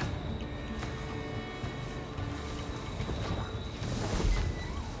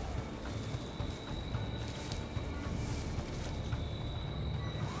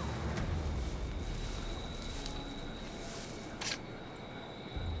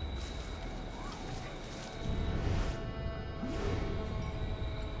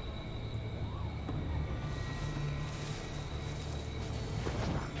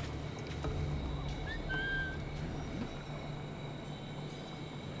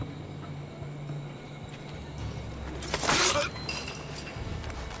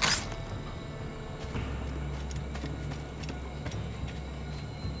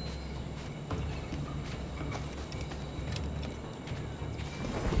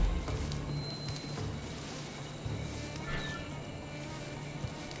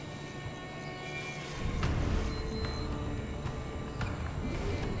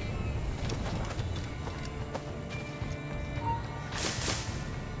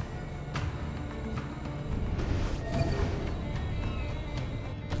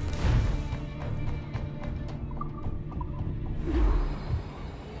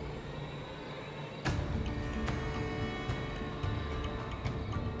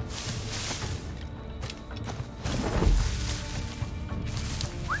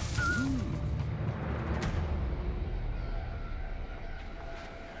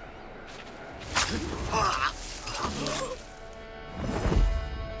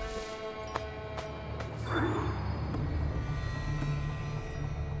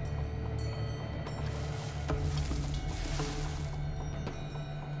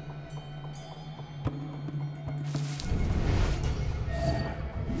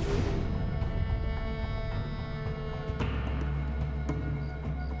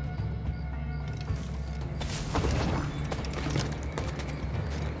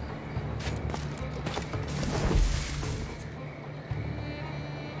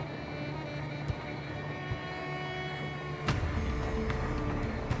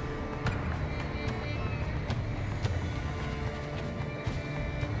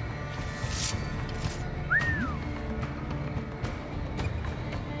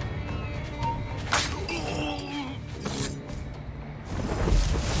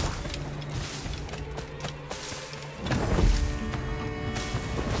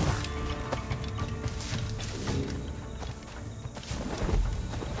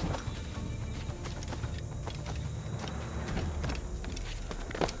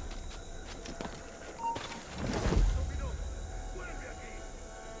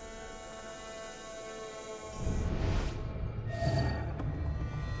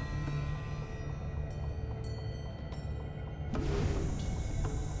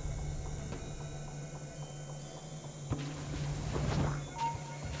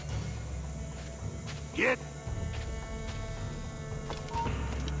 Get!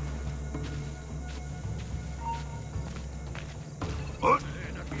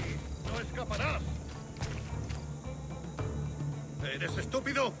 Ven aquí, no escaparás. ¿Eres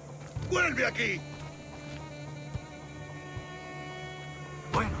estúpido? ¡Vuelve aquí!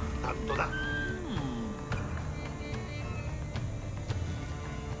 Bueno, tanto da.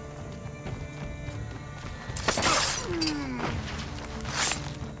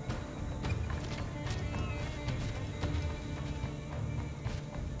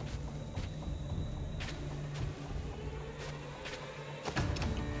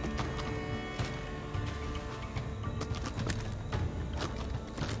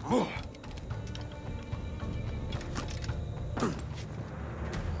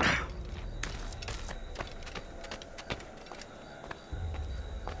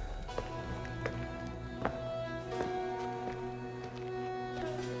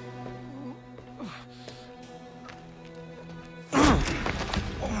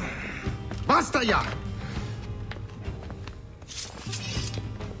 ¡Basta ya!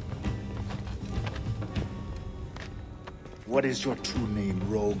 What is your true name,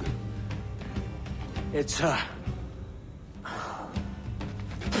 rogue? It's,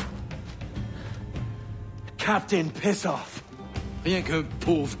 Captain Pissoff. Rien qu'un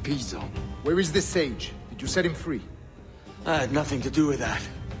pauvre paysan. Where is the sage? Did you set him free? I had nothing to do with that.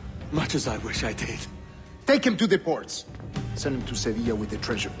 Much as I wish I did. Take him to the ports. Send him to Sevilla with the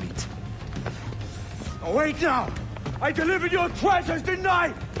treasure fleet. Oh, wait now! I delivered your treasures, didn't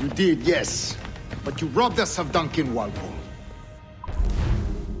I? You did, yes. But you robbed us of Duncan Walpole.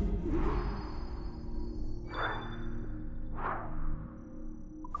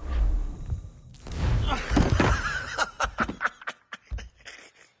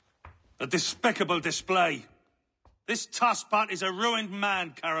 A despicable display. This tosspot is a ruined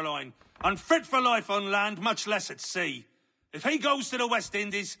man, Caroline. Unfit for life on land, much less at sea. If he goes to the West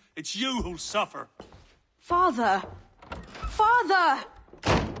Indies, it's you who'll suffer. Father! Father!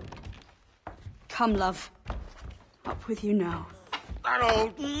 Come, love. Up with you now. That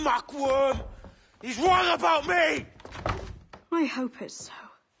old muckworm! He's wrong about me! I hope it's so.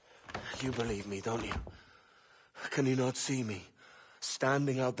 You believe me, don't you? Can you not see me?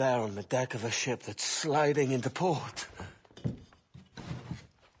 Standing out there on the deck of a ship that's sliding into port.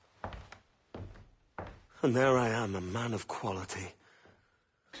 And there I am, a man of quality.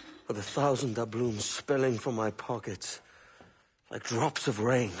 With 1,000 doubloons spilling from my pockets. Like drops of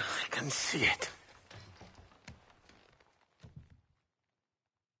rain. I can see it.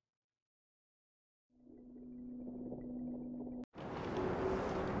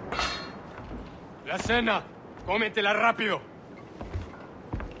 La cena. Cómetela rápido.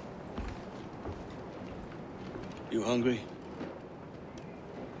 You hungry?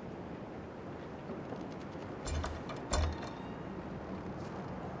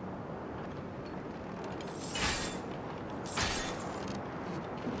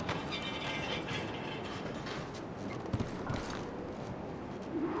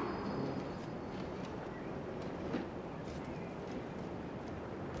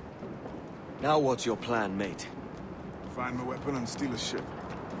 Now what's your plan, mate? Find my weapon and steal a ship.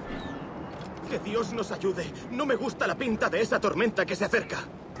 Que Dios nos ayude. No me gusta la pinta de esa tormenta que se acerca.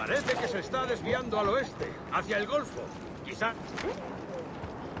 Parece que se está desviando al oeste, hacia el Golfo. Quizá...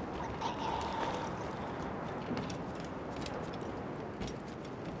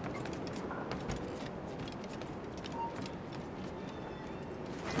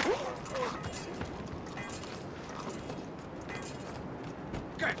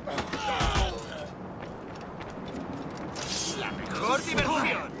 La mejor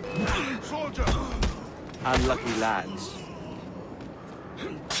diversión. Soldier! Unlucky lads.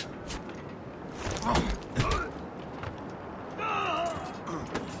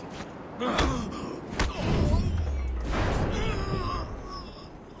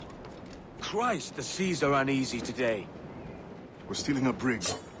 Christ, the seas are uneasy today. We're stealing a brig.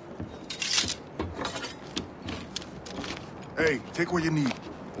 Hey, take what you need.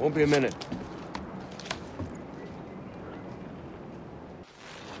 Won't be a minute.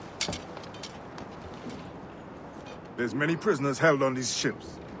 There's many prisoners held on these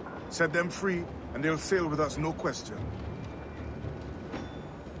ships. Set them free, and they'll sail with us, no question.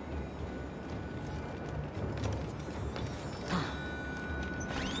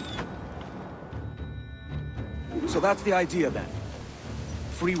 So that's the idea, then.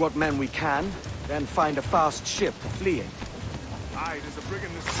 Free what men we can, then find a fast ship to flee in. Aye, there's a brig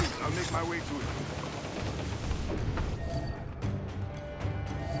in the street. I'll make my way to it.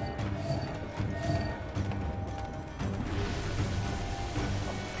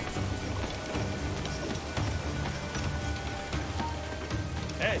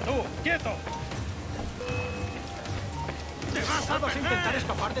 tú! ¡Quieto! ¡Te vas a intentar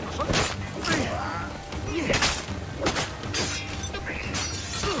escapar de nosotros!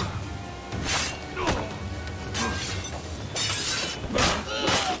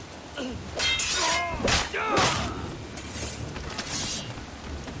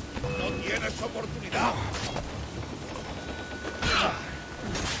 ¡No tienes oportunidad!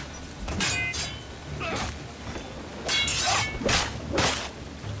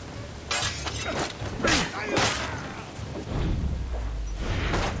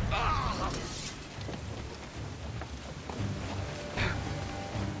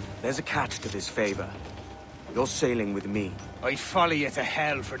 There's a catch to this favor. You're sailing with me. I'd follow you to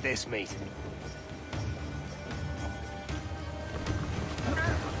hell for this, mate.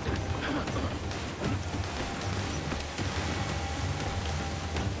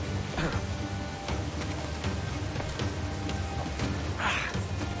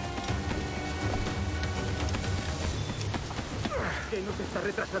 ¿Qué nos está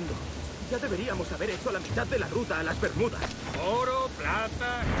retrasando? Ya deberíamos haber hecho la mitad de la ruta a las Bermudas. Oro,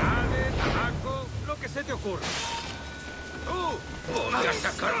 plata, jade, tabaco, lo que se te ocurra. ¡Tú! ¡Podrás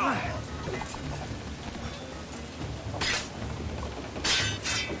sacarla!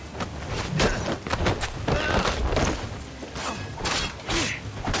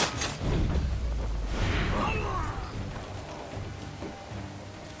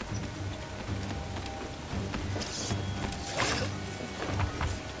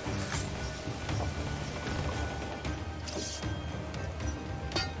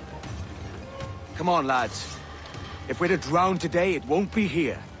 Come on, lads. If we're to drown today, it won't be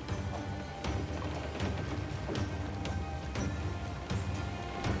here.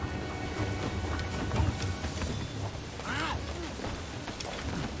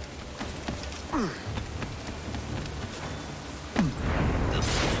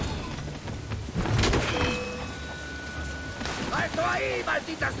 ¡Alto ahí,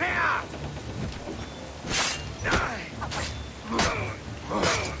 maldita sea!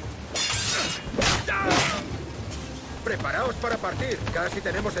 Preparaos para partir. Casi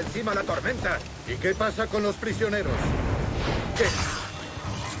tenemos encima la tormenta. ¿Y qué pasa con los prisioneros? ¿Qué?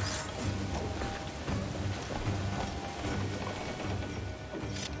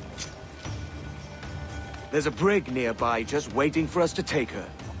 There's a brig nearby just waiting for us to take her.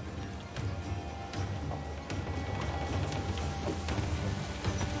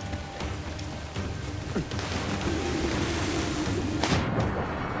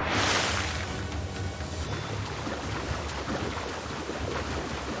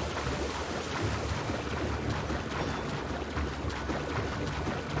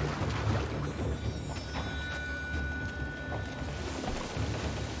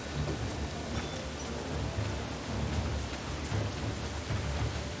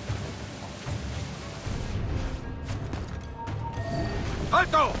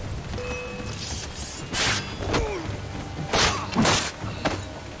 ¡Alto!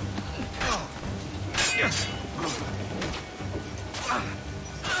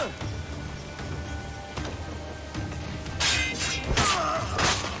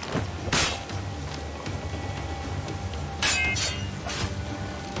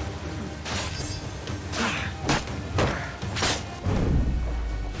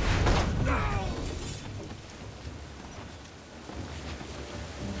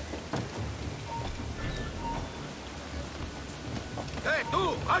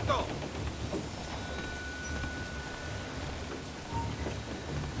 ¡Tú! ¡Alto!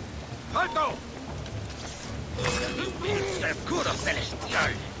 ¡Alto! ¡Seguro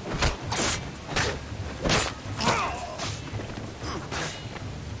celestial!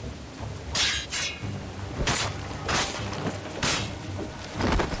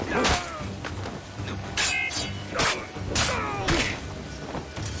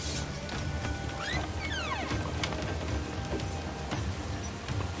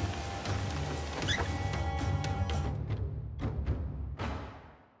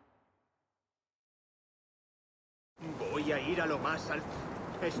 Voy a ir a lo más alto.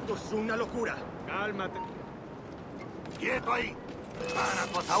 Esto es una locura. Cálmate. ¡Quieto ahí! ¡Para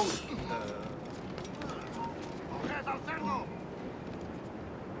tu ataúd! ¡Coged al cerdo!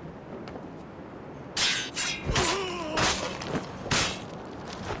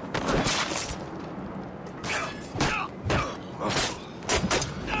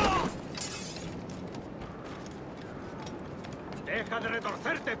 ¡Deja de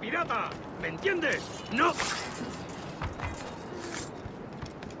retorcerte, pirata! ¿Me entiendes? ¡No!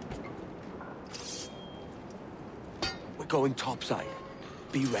 We're going topside.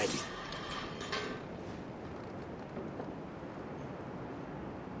 Be ready.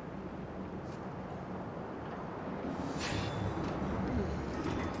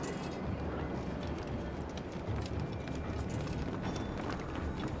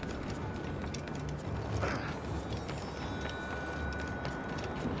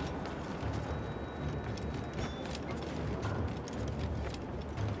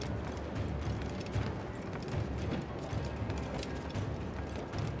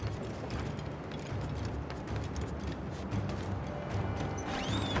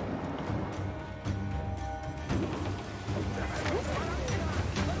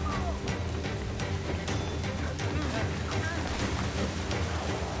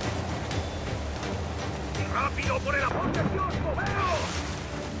 ¡Rápido por el aporte, Dios, moveos!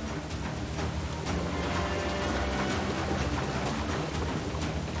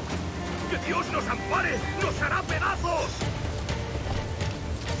 ¡Que Dios nos ampare! ¡Nos hará pedazos!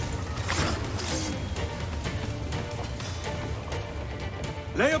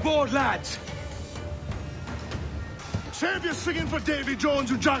 Lay aboard, lads! Save your singing for Davy Jones,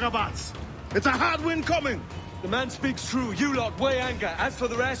 you jagabats! It's a hard wind coming! The man speaks true. You lot weigh anchor. As for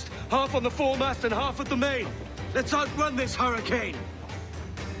the rest, half on the foremast and half at the main. Let's outrun this hurricane!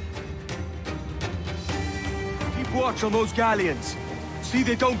 Keep watch on those galleons. See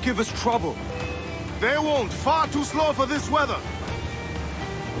they don't give us trouble. They won't. Far too slow for this weather.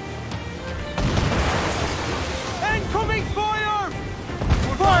 Incoming fire!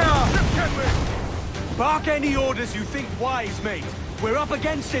 Fire! Bark any orders you think wise, mate. We're up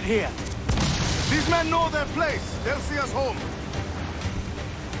against it here. These men know their place. They'll see us home.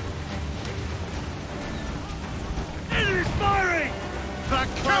 It is firing!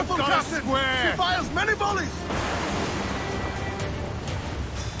 Careful, Captain! Square. He fires many volleys!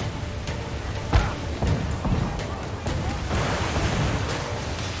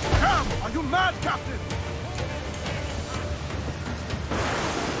 Come! Are you mad, Captain?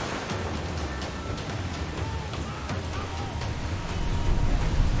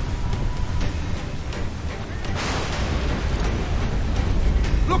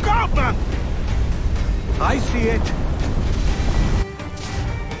 Look out, man! I see it.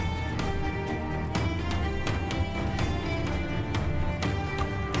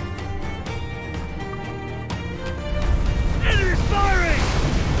 It is firing!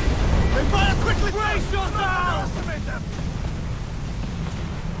 They fire quickly! Brace yourselves! Underestimate them!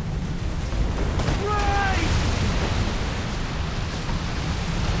 Brace!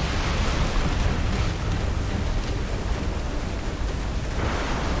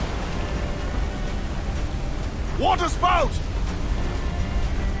 Water spout!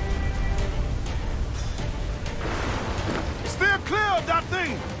 Steer clear of that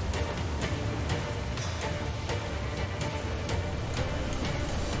thing!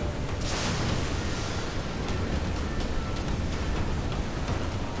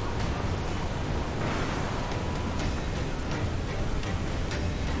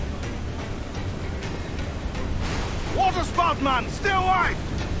 Water spout, man! Stay wide!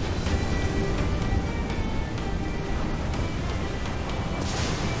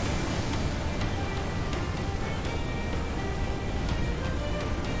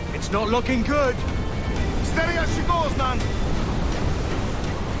 It's not looking good. Steady as she goes, man!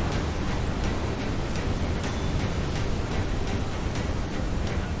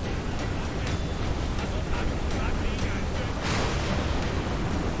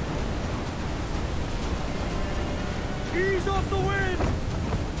 Ease off the wind!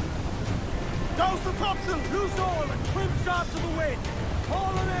 Douse the topsail! Loose all and trim sharp to the wind!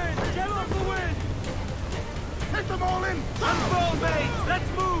 Haul them in! Get off the wind! Hit them all in! Unfurl mains! Let's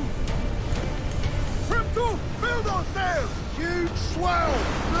move! Trim to! Fill those sails! Huge swell!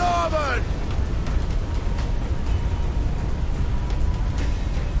 Larboard!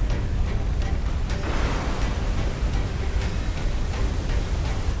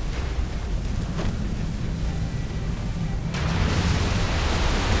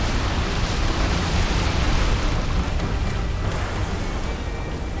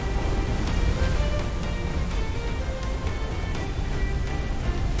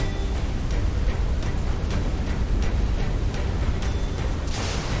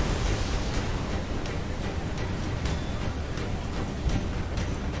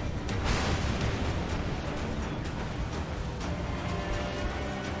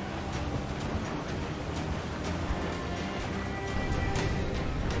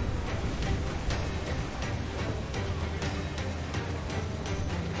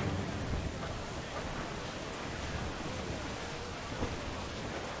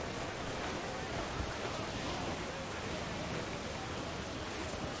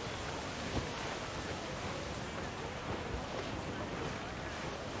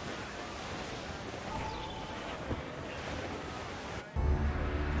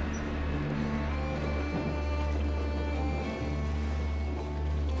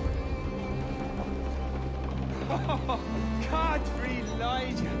 Godfrey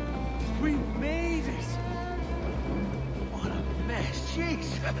Elijah! We made it! What a mess!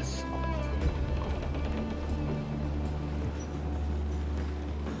 Jesus!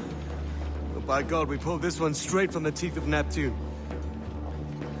 Oh, by God, we pulled this one straight from the teeth of Neptune.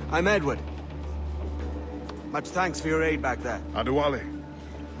 I'm Edward. Much thanks for your aid back there. Adewale.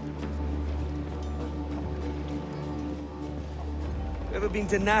 Ever been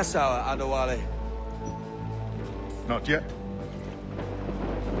to Nassau, Adewale? Not yet.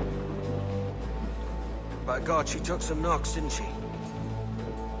 By God, she took some knocks, didn't she?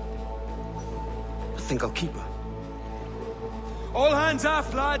 I think I'll keep her. All hands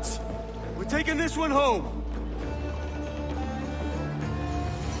aft, lads! We're taking this one home!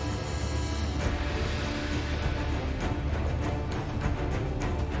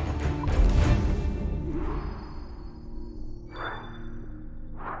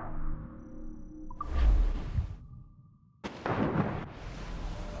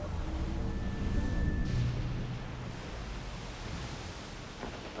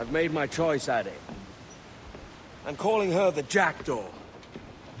 I've made my choice, Addy. I'm calling her the Jackdaw.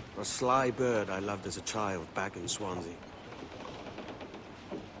 A sly bird I loved as a child back in Swansea.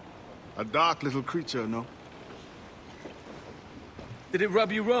 A dark little creature, no? Did it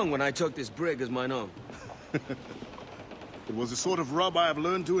rub you wrong when I took this brig as mine own? It was the sort of rub I have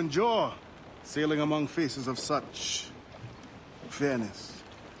learned to endure, sailing among faces of such fairness.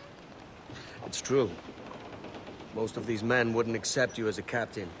 It's true. Most of these men wouldn't accept you as a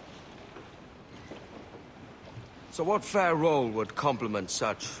captain. So what fair role would complement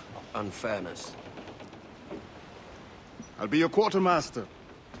such unfairness? I'll be your quartermaster.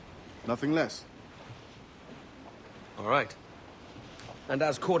 Nothing less. All right. And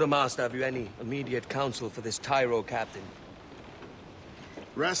as quartermaster, have you any immediate counsel for this Tyro captain?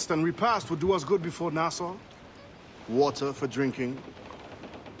 Rest and repast would do us good before Nassau. Water for drinking.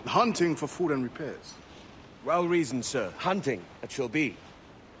 Hunting for food and repairs. Well reasoned, sir. Hunting, it shall be.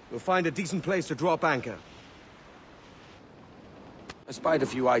 We'll find a decent place to drop anchor. I spied a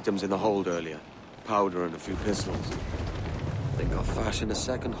few items in the hold earlier. Powder and a few pistols. I think I'll fashion a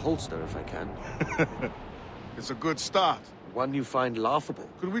second holster if I can. It's a good start. One you find laughable.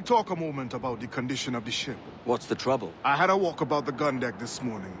 Could we talk a moment about the condition of the ship? What's the trouble? I had a walk about the gun deck this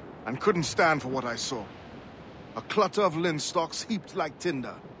morning, and couldn't stand for what I saw. A clutter of linstocks heaped like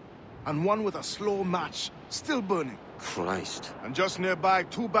tinder, and one with a slow match still burning. Christ. And just nearby,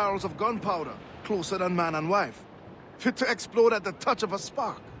 2 barrels of gunpowder, closer than man and wife. Fit to explode at the touch of a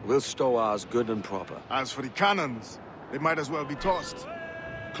spark. We'll stow ours good and proper. As for the cannons, they might as well be tossed.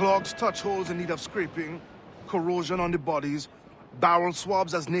 Clogs touch holes in need of scraping, corrosion on the bodies, barrel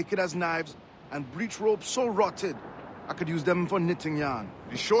swabs as naked as knives, and breech ropes so rotted, I could use them for knitting yarn.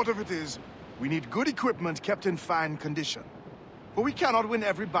 The short of it is, we need good equipment kept in fine condition. For we cannot win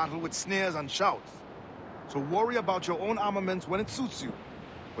every battle with snares and shouts. So worry about your own armaments when it suits you.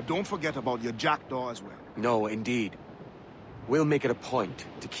 But don't forget about your Jackdaw as well. No, indeed. We'll make it a point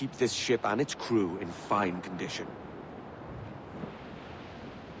to keep this ship and its crew in fine condition.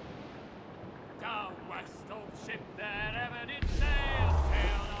 Down west of ship that ever did sail,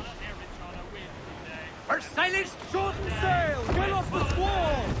 sailed on a mirage on a windy day. Her sailings shorten sail, get off the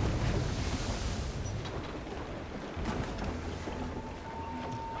squall!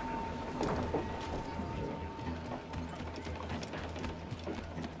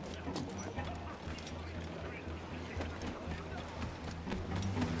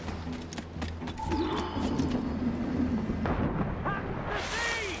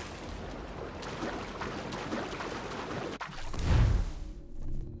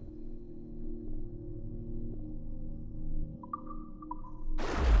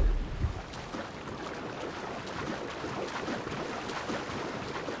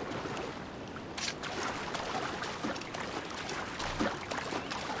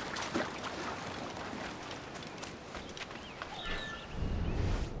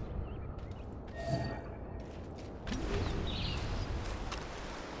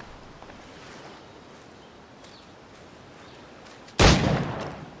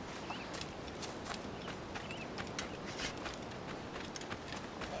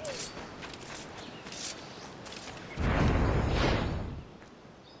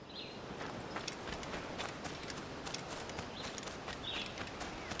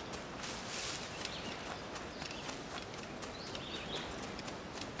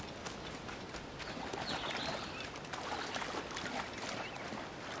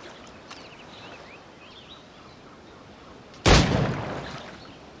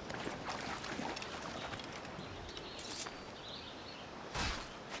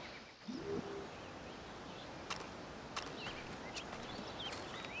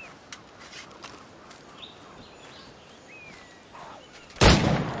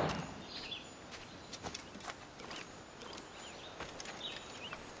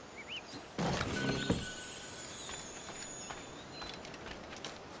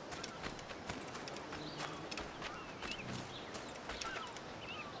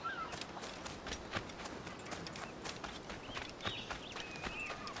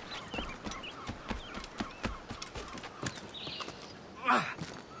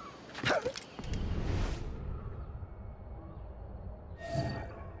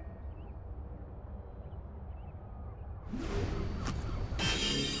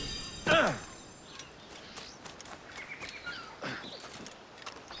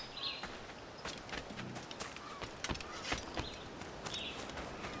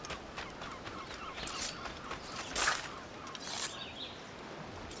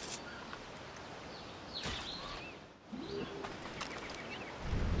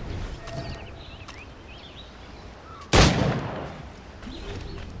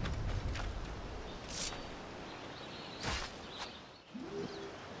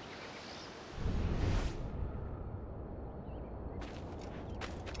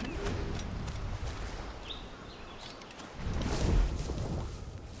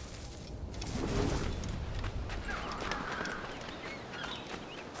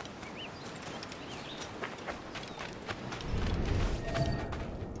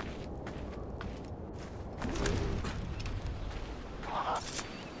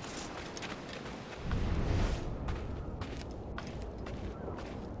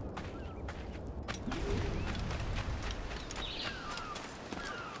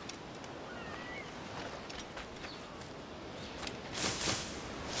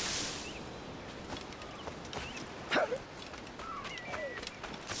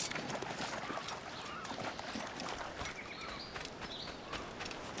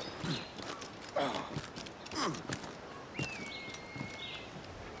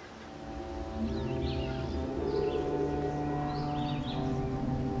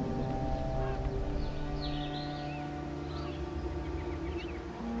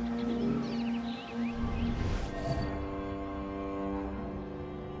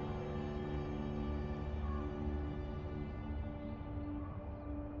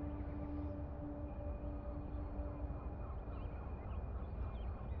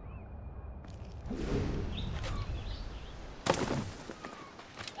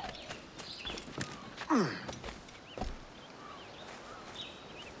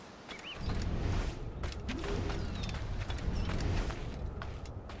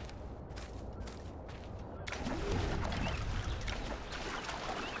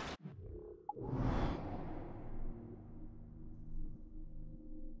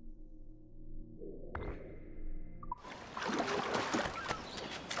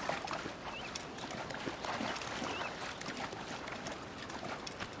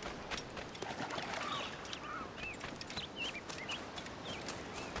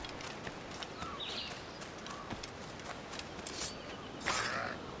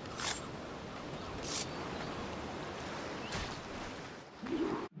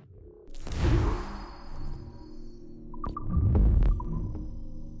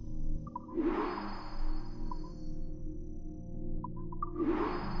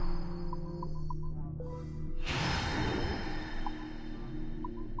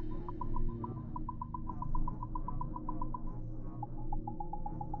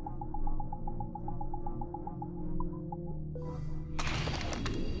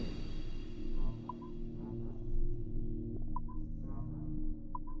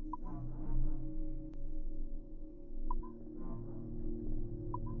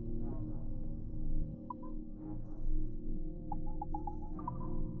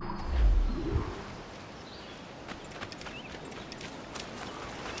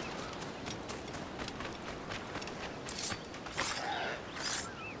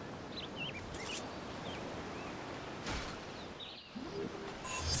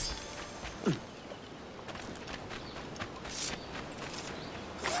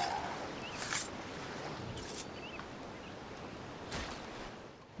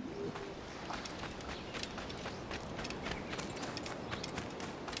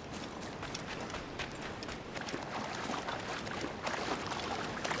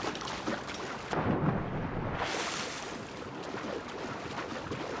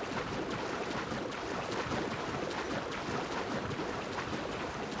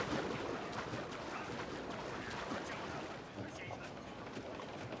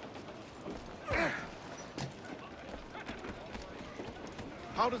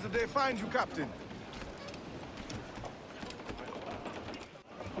 How does the day find you, Captain?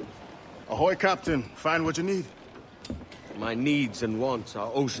 Ahoy, Captain. Find what you need. My needs and wants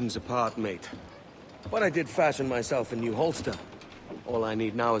are oceans apart, mate. But I did fashion myself a new holster. All I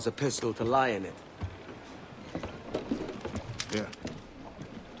need now is a pistol to lie in it. Yeah.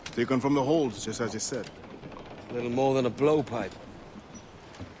 Taken from the holds, just as you said. Little more than a blowpipe.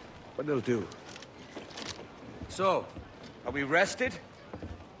 But it'll do. So, are we rested?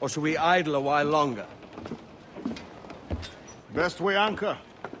 Or should we idle a while longer? Best way anchor.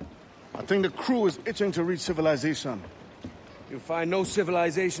 I think the crew is itching to reach civilization. You'll find no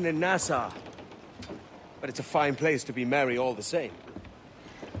civilization in Nassau. But it's a fine place to be merry all the same.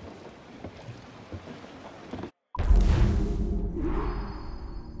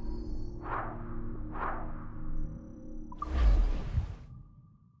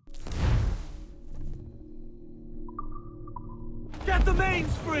 Get the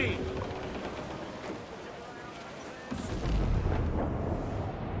mains free!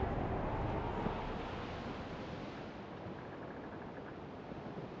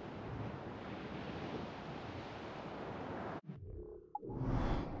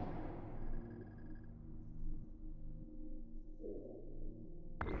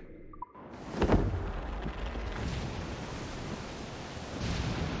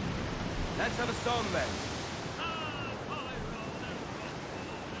 Let's have a song then.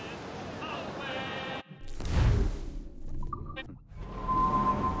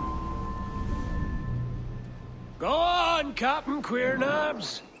 Go on, Captain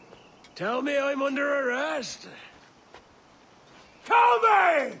Queernabs. Tell me I'm under arrest. Tell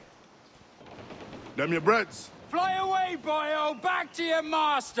me! Them your breads. Fly away, boyo! Back to your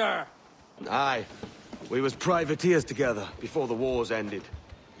master! Aye. We was privateers together before the wars ended.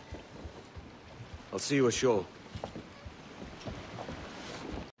 I'll see you ashore.